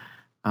is,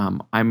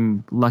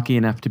 I'm lucky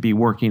enough to be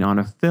working on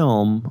a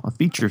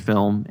feature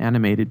film,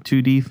 animated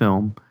 2D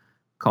film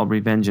called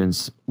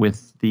Revengeance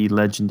with the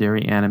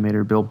legendary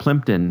animator Bill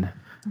Plympton.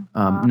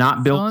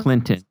 Not Bill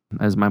Clinton,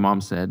 as my mom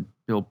said,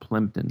 Bill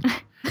Plympton.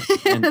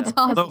 And, That's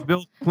awesome. Although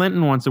Bill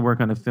Clinton wants to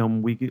work on a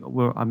film,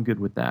 I'm good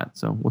with that.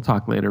 So we'll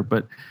talk later.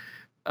 But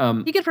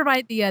you could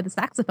provide the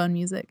saxophone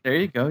music. There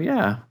you go.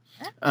 Yeah.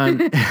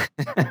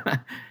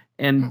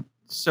 And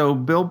so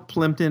Bill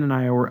Plympton and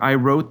I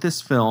wrote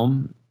this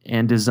film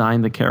and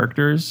designed the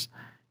characters,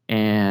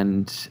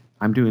 and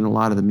I'm doing a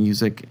lot of the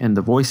music and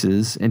the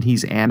voices, and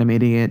he's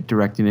animating it,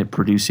 directing it,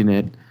 producing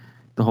it,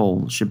 the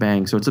whole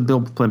shebang. So it's a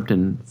Bill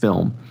Plympton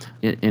film,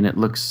 and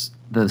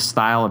the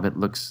style of it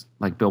looks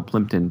like Bill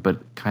Plympton,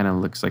 but kind of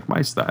looks like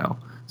my style.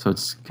 So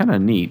it's kind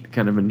of neat,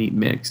 kind of a neat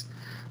mix.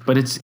 But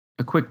it's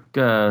a quick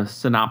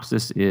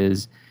synopsis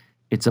is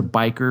it's a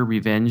biker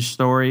revenge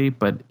story,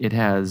 but it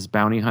has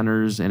bounty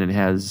hunters, and it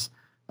has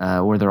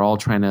where they're all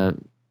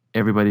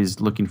everybody's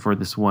looking for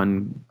this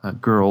one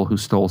girl who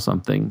stole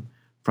something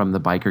from the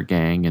biker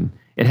gang, and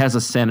it has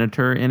a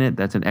senator in it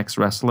that's an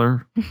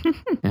ex-wrestler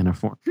and a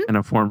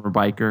former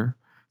biker.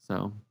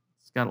 So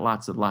it's got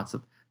lots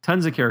of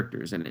tons of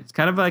characters, and it's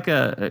kind of like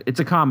it's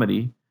a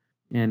comedy,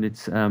 and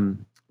it's a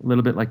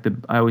little bit like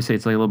I always say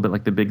it's like a little bit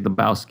like the Big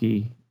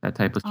Lebowski, that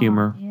type of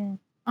humor. Yeah.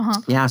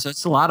 Uh-huh. Yeah, so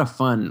it's a lot of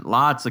fun,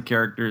 lots of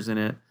characters in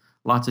it,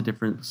 lots of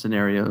different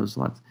scenarios,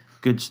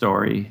 good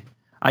story.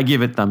 I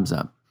give it thumbs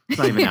up. It's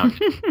not even out.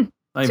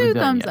 Not even 2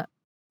 done thumbs yet. up.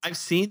 I've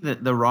seen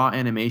the raw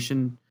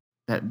animation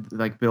that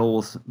like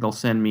they'll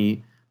send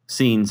me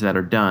scenes that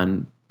are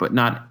done, but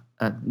not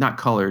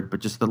colored, but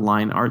just the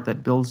line art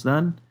that Bill's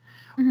done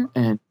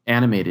and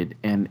animated,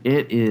 and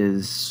it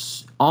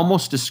is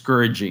almost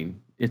discouraging.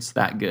 It's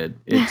that good.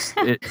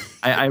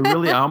 I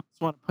really almost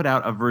want to put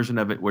out a version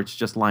of it where it's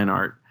just line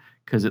art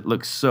because it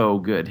looks so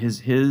good.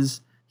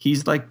 He's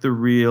like the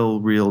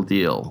real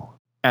deal.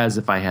 as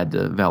if I had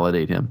to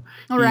validate him.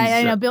 All right,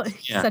 I know He's, Bill.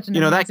 He's such an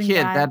that amazing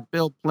kid, guy. that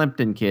Bill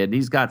Plympton kid,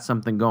 he's got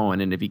something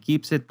going, and if he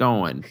keeps it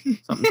going,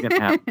 something's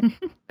gonna happen.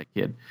 To that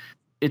kid,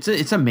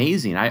 it's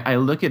amazing. I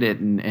look at it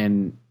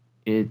and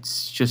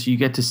it's just you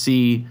get to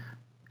see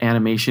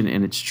animation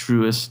in its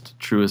truest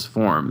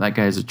form. That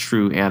guy's a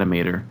true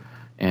animator,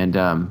 and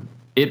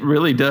it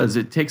really does.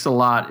 It takes a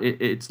lot.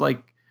 It's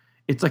like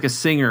a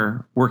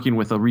singer working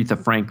with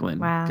Aretha Franklin,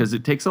 because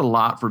it takes a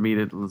lot for me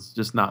to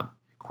just not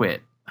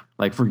quit.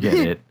 Like, forget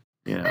it.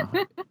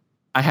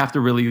 I have to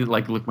really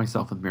like look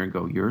myself in the mirror and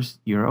go,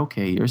 you're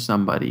okay. You're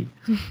somebody.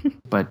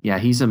 But yeah,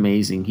 he's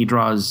amazing. He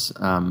draws.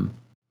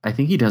 I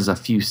think he does a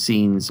few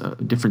scenes,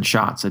 different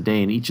shots a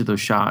day, and each of those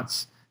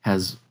shots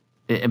has.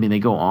 I mean, they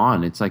go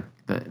on. It's like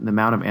the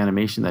amount of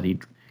animation that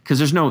because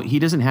he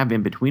doesn't have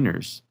in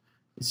betweeners.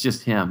 It's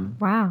just him.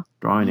 Wow.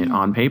 Drawing it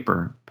on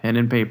paper, pen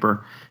and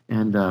paper,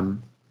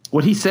 and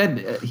what he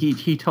said,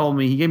 he told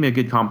me, he gave me a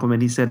good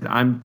compliment. He said,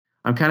 I'm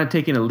kind of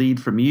taking a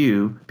lead from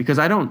you because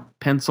I don't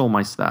pencil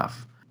my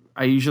stuff.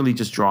 I usually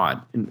just draw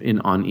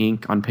it on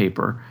ink on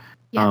paper.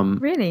 Yeah,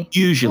 really?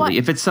 Usually,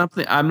 if it's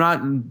something,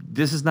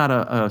 this is not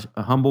a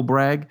humble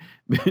brag,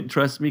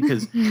 trust me,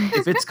 because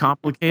if it's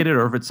complicated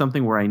or if it's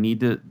something where I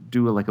need to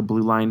do like a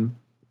blue line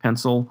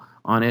pencil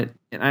on it,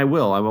 and I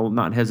will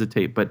not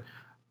hesitate. But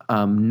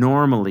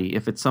normally,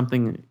 if it's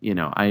something,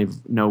 I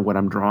know what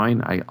I'm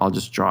drawing, I'll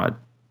just draw it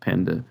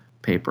pen to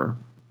paper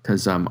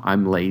because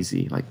I'm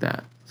lazy like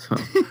that. So.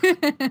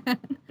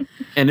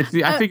 And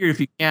I figure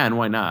if you can,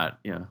 why not?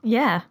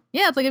 Yeah.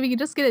 It's like if you can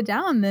just get it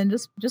down, then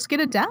just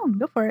get it down.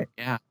 Go for it.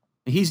 Yeah,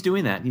 he's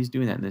doing that. He's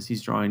doing that in this.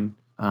 He's drawing.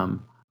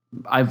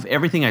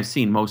 Everything I've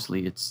seen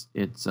mostly it's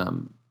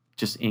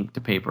just ink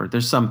to paper.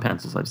 There's some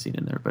pencils I've seen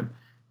in there, but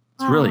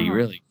it's really,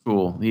 really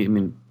cool. I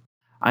mean,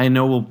 I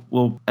know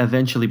we'll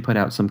eventually put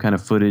out some kind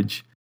of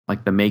footage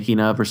like the making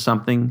of or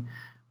something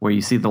where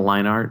you see the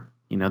line art,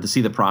 to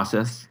see the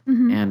process.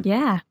 Mm-hmm.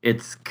 And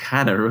it's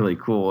kind of really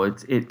cool.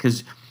 It's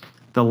because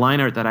the line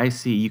art that I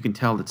see, you can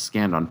tell it's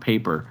scanned on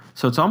paper.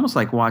 So it's almost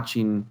like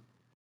watching.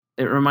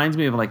 It reminds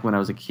me of like when I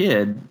was a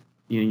kid.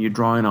 You're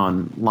drawing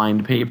on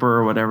lined paper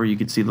or whatever. You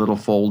could see little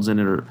folds in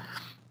it, or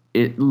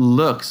it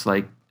looks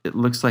like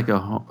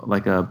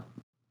a.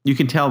 You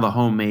can tell the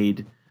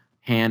homemade,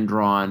 hand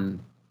drawn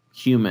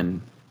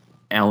human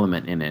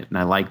element in it, and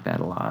I like that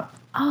a lot.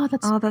 Oh,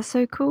 that's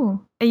so cool.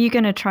 Are you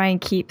going to try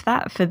and keep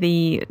that for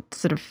the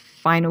sort of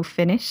final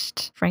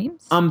finished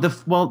frames?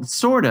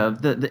 Sort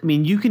of. I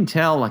mean, you can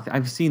tell. Like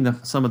I've seen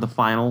some of the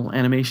final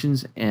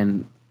animations,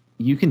 and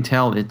you can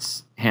tell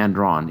it's hand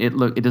drawn.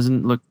 It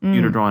doesn't look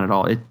computer drawn at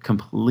all. It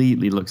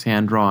completely looks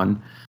hand drawn,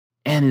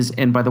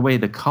 and by the way,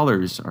 the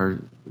colors are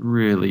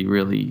really,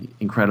 really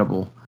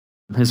incredible.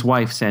 His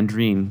wife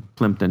Sandrine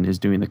Plympton is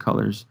doing the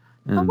colors.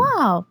 And,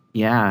 wow!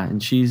 Yeah,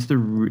 and she's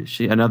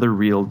another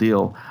real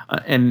deal.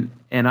 And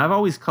I've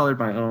always colored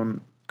my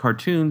own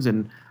cartoons,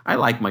 and I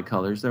like my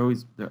colors.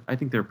 I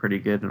think they're pretty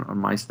good on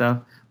my stuff.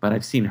 But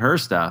I've seen her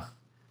stuff,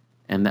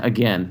 and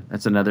again,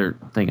 that's another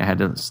thing I had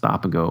to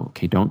stop and go,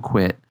 okay, don't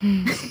quit.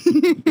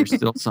 You're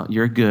still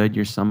you're good.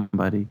 You're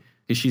somebody,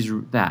 because she's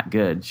that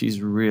good. She's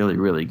really,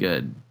 really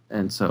good.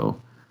 And so,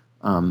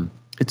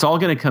 it's all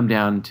going to come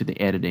down to the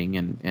editing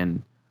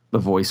and the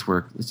voice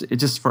work. It's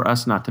just for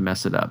us not to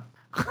mess it up.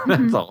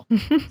 That's all.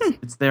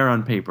 It's there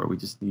on paper. We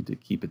just need to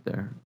keep it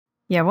there.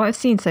 Yeah, what I've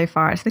seen so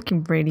far, it's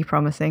looking really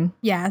promising.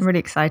 Yeah, I'm really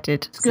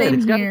excited. It's good.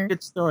 It's got a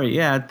good story.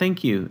 Yeah,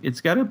 thank you.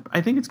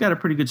 I think it's got a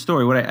pretty good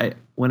story.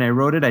 When I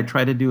wrote it, I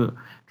tried to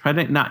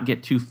not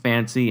get too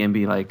fancy and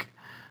be like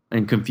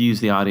and confuse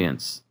the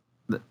audience.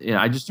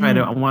 I just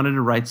I wanted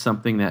to write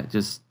something that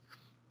just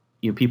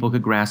people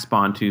could grasp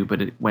onto,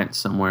 but it went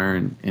somewhere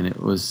and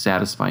it was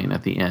satisfying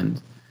at the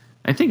end.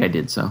 I think I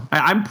did so.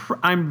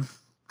 I'm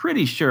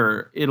pretty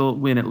sure it'll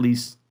win at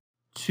least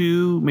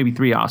 2, maybe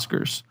 3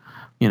 Oscars.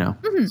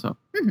 So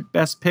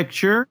Best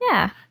Picture,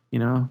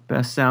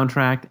 Best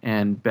Soundtrack,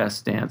 and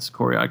Best Dance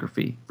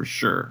Choreography for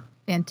sure.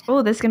 Fantastic.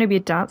 Oh, there's going to be a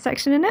dance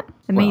section in it.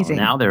 Amazing.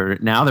 Well,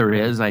 now there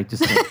is. I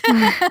just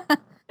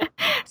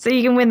so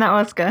you can win that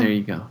Oscar. There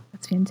you go.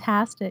 That's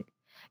fantastic.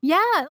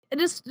 Yeah,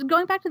 just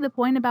going back to the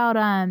point about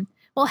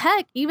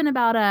even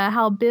about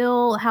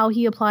how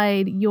he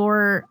applied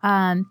your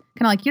kind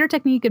of like your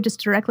technique of just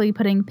directly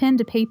putting pen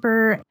to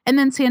paper, and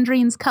then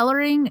Sandrine's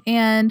coloring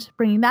and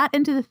bringing that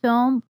into the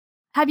film.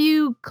 Have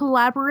you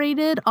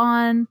collaborated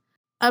on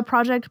a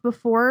project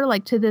before,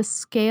 like to this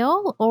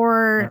scale,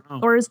 or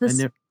is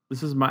this?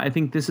 I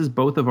think this is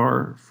both of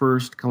our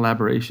first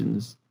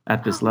collaborations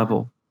at this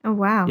level. Oh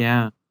wow!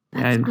 Yeah,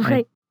 that's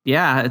great.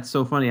 It's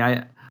so funny.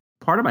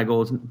 Part of my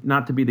goal is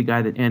not to be the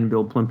guy that ended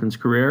Bill Plympton's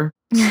career.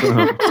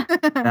 So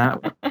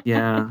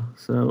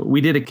so we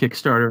did a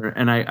Kickstarter,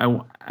 and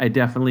I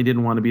definitely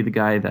didn't want to be the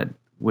guy that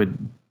would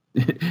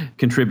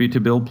contribute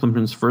to Bill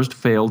Plympton's first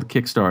failed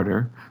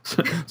Kickstarter.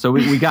 So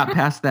we got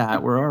past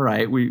that. We're all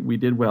right. We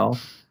did well.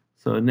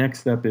 So next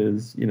step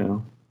is,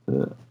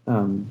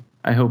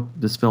 I hope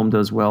this film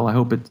does well. I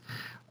hope it's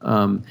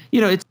kind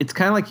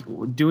of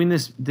like doing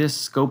this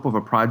scope of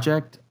a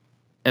project,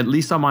 at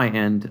least on my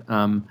end.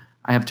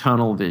 I have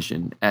tunnel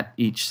vision at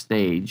each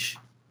stage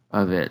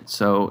of it.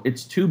 So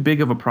it's too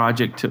big of a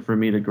project for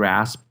me to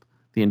grasp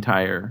the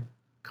entire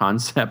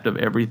concept of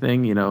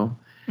everything,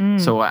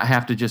 So I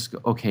have to just go,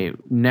 okay,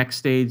 next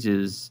stage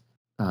is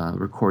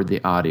record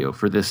the audio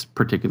for this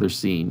particular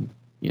scene,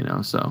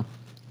 So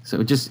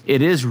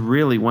it is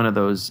really one of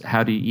those,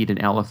 how do you eat an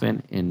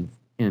elephant in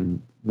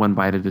one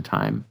bite at a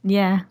time?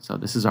 Yeah. So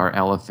this is our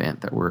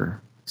elephant that we're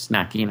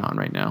snacking on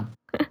right now.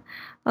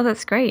 Oh,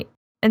 that's great.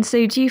 And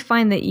so do you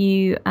find that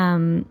you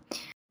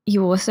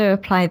also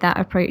apply that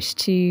approach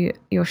to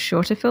your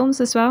shorter films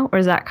as well? Or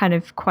is that kind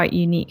of quite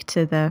unique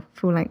to the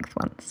full-length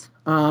ones?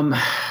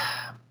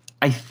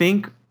 I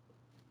think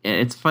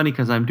it's funny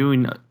because I'm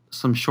doing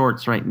some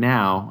shorts right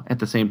now at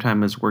the same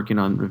time as working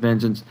on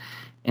Revengeance.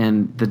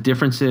 And the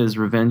difference is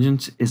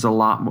Revengeance is a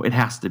lot more, it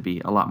has to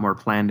be a lot more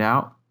planned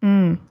out.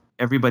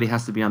 Everybody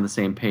has to be on the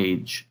same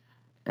page.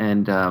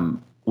 And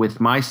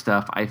with my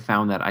stuff, I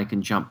found that I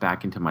can jump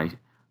back into my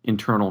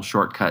internal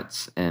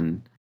shortcuts,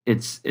 and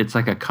it's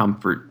like a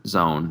comfort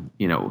zone,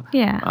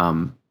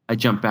 Yeah. I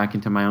jump back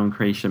into my own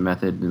creation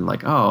method and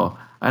like, oh,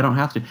 I don't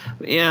have to.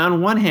 And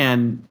on one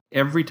hand,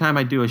 every time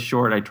I do a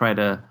short, I try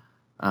to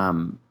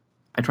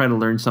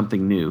learn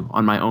something new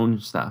on my own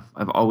stuff.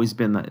 I've always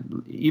been that,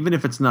 even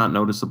if it's not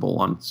noticeable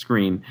on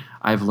screen,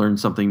 I've learned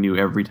something new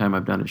every time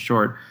I've done a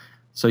short.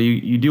 So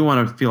you do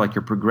want to feel like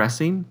you're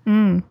progressing,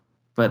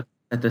 but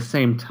at the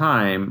same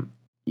time,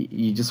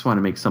 you just want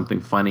to make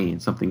something funny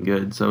and something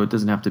good. So it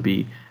doesn't have to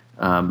be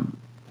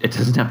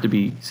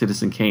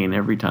Citizen Kane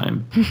every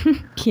time.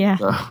 Yeah.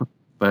 So,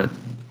 but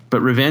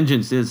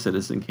Revengeance is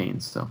Citizen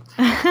Kane, so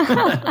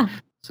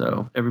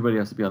so everybody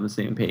has to be on the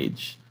same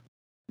page.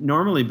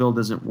 Normally, Bill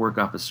doesn't work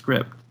off a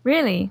script.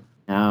 Really?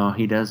 No,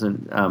 he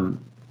doesn't.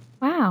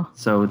 Wow.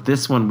 So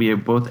this one we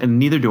have both, and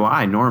neither do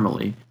I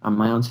normally on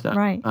my own stuff.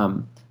 Right.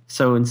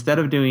 So instead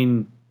of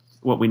doing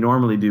what we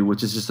normally do,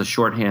 which is just a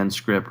shorthand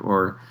script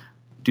or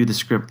do the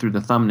script through the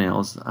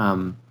thumbnails,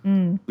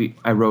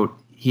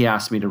 he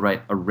asked me to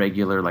write a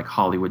regular like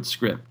Hollywood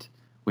script,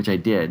 which I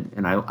did,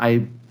 and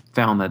I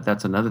found that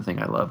that's another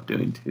thing I love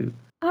doing too.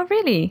 Oh,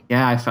 really?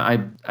 Yeah, I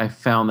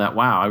found that,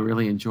 wow, I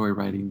really enjoy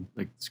writing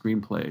like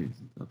screenplays.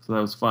 So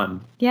that was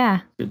fun. Yeah.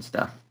 Good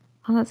stuff.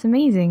 Oh, that's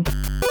amazing.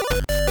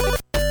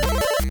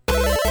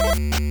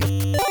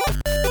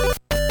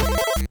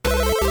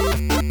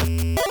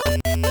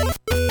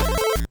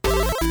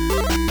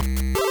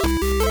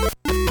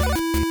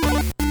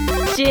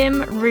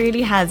 Jim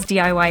really has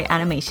DIY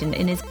animation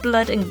in his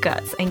blood and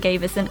guts and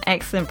gave us an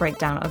excellent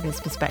breakdown of his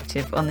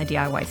perspective on the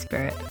DIY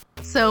spirit.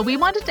 So we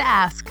wanted to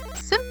ask,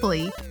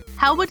 simply,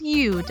 how would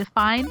you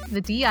define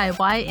the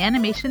DIY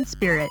animation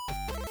spirit?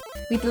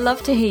 We'd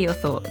love to hear your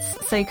thoughts,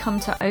 so come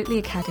to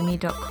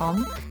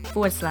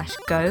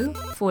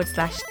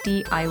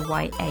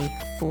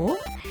oatleyacademy.com/go/DIYA4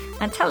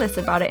 and tell us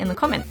about it in the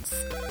comments.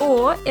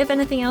 Or if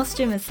anything else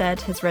Jim has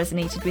said has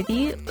resonated with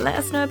you, let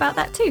us know about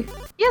that too.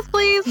 Yes,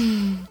 please!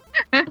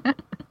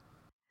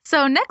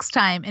 So next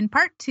time, in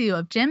part 2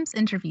 of Jim's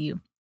interview,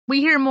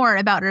 we hear more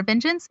about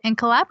Revengeance and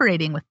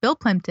collaborating with Bill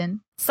Plympton.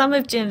 Some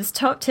of Jim's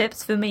top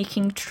tips for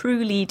making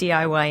truly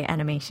DIY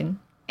animation.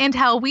 And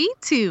how we,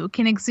 too,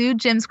 can exude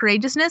Jim's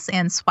courageousness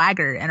and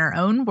swagger in our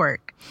own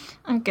work.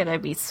 I'm gonna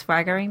be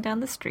swaggering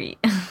down the street.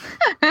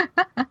 Let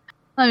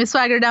me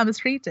swagger down the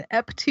street to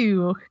Ep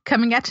 2,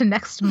 coming at you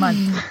next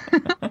month.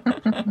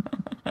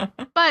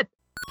 But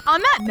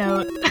on that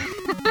note,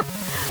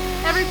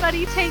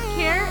 everybody take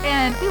care,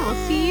 and we will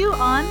see you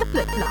on the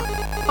flip-flop.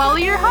 Follow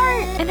your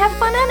heart And have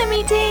fun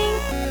animating!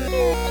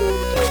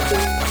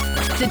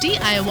 The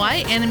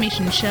DIY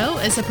Animation Show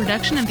is a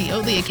production of the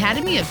Oatley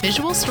Academy of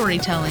Visual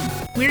Storytelling.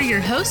 We're your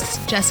hosts,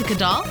 Jessica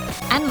Dahl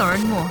and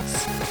Lauren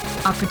Morse.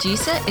 Our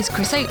producer is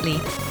Chris Oatley.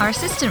 Our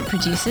assistant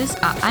producers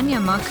are Anya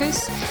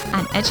Marcos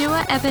and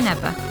Ejua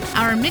Ebeneba.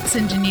 Our mix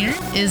engineer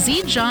is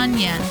Z. John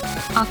Yan.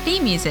 Our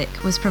theme music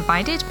was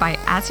provided by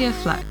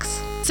Azureflux.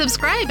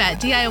 Subscribe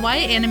at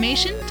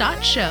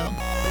DIYanimation.show.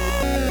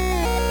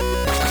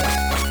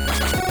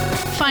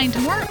 Find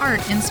more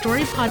art and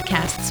story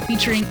podcasts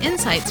featuring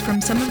insights from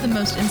some of the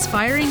most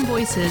inspiring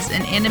voices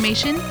in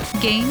animation,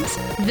 games,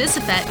 vis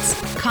effects,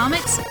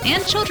 comics,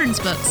 and children's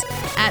books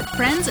at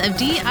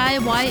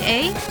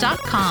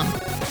friendsofdiya.com.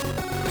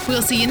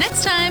 We'll see you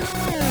next time.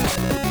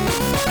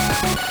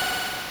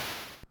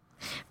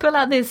 Pull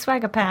out those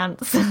swagger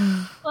pants.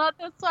 Pull out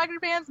those swagger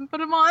pants and put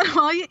them on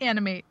while you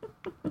animate.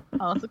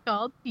 Also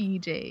called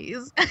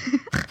PJs.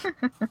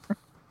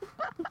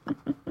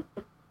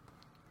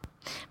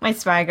 My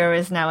swagger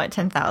is now at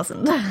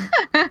 10,000.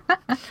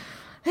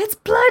 It's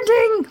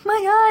blinding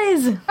my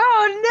eyes.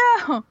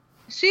 Oh no!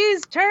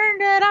 She's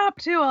turned it up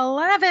to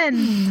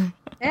 11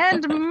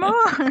 and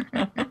more.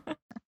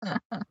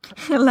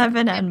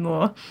 11 and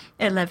more.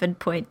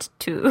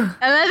 11.2.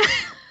 11.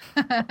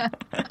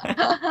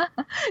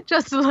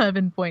 Just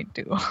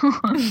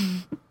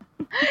 11.2.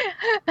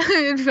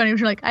 It's funny when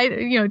you're like, I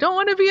don't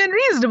want to be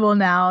unreasonable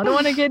now. I don't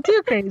want to get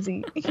too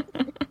crazy.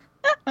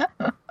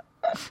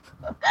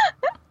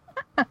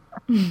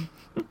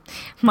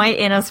 My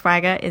inner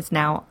swagger is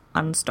now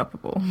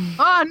unstoppable.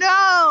 Oh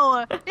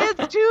no!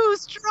 It's too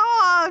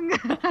strong!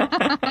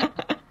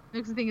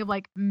 Makes me think of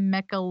like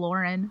Mecha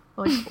Lauren,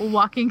 like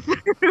walking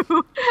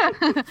through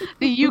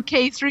the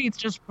UK streets,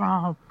 just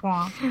Inner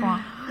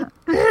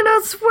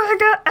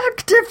swagger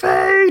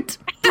activate!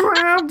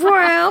 Brow,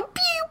 brow,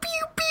 pew,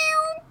 pew, pew,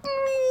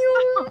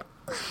 pew.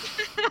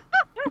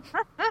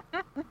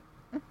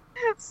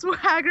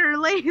 Swagger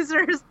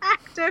lasers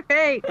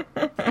activate!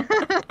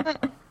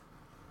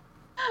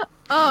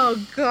 Oh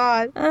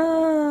god.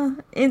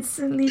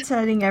 Instantly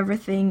turning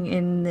everything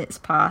in its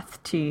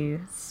path to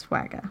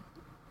swagger.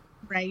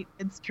 Right,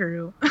 it's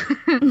true.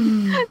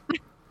 The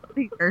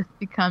Earth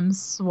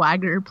becomes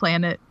Swagger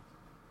Planet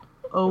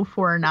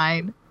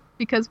 049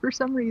 because for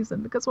some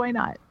reason, because why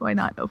not? Why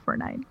not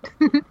 049?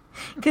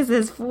 Because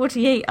there's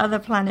 48 other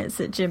planets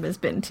that Jim has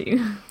been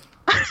to.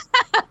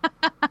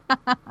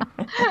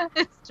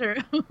 It's true.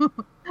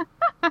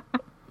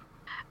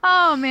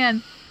 Oh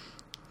man.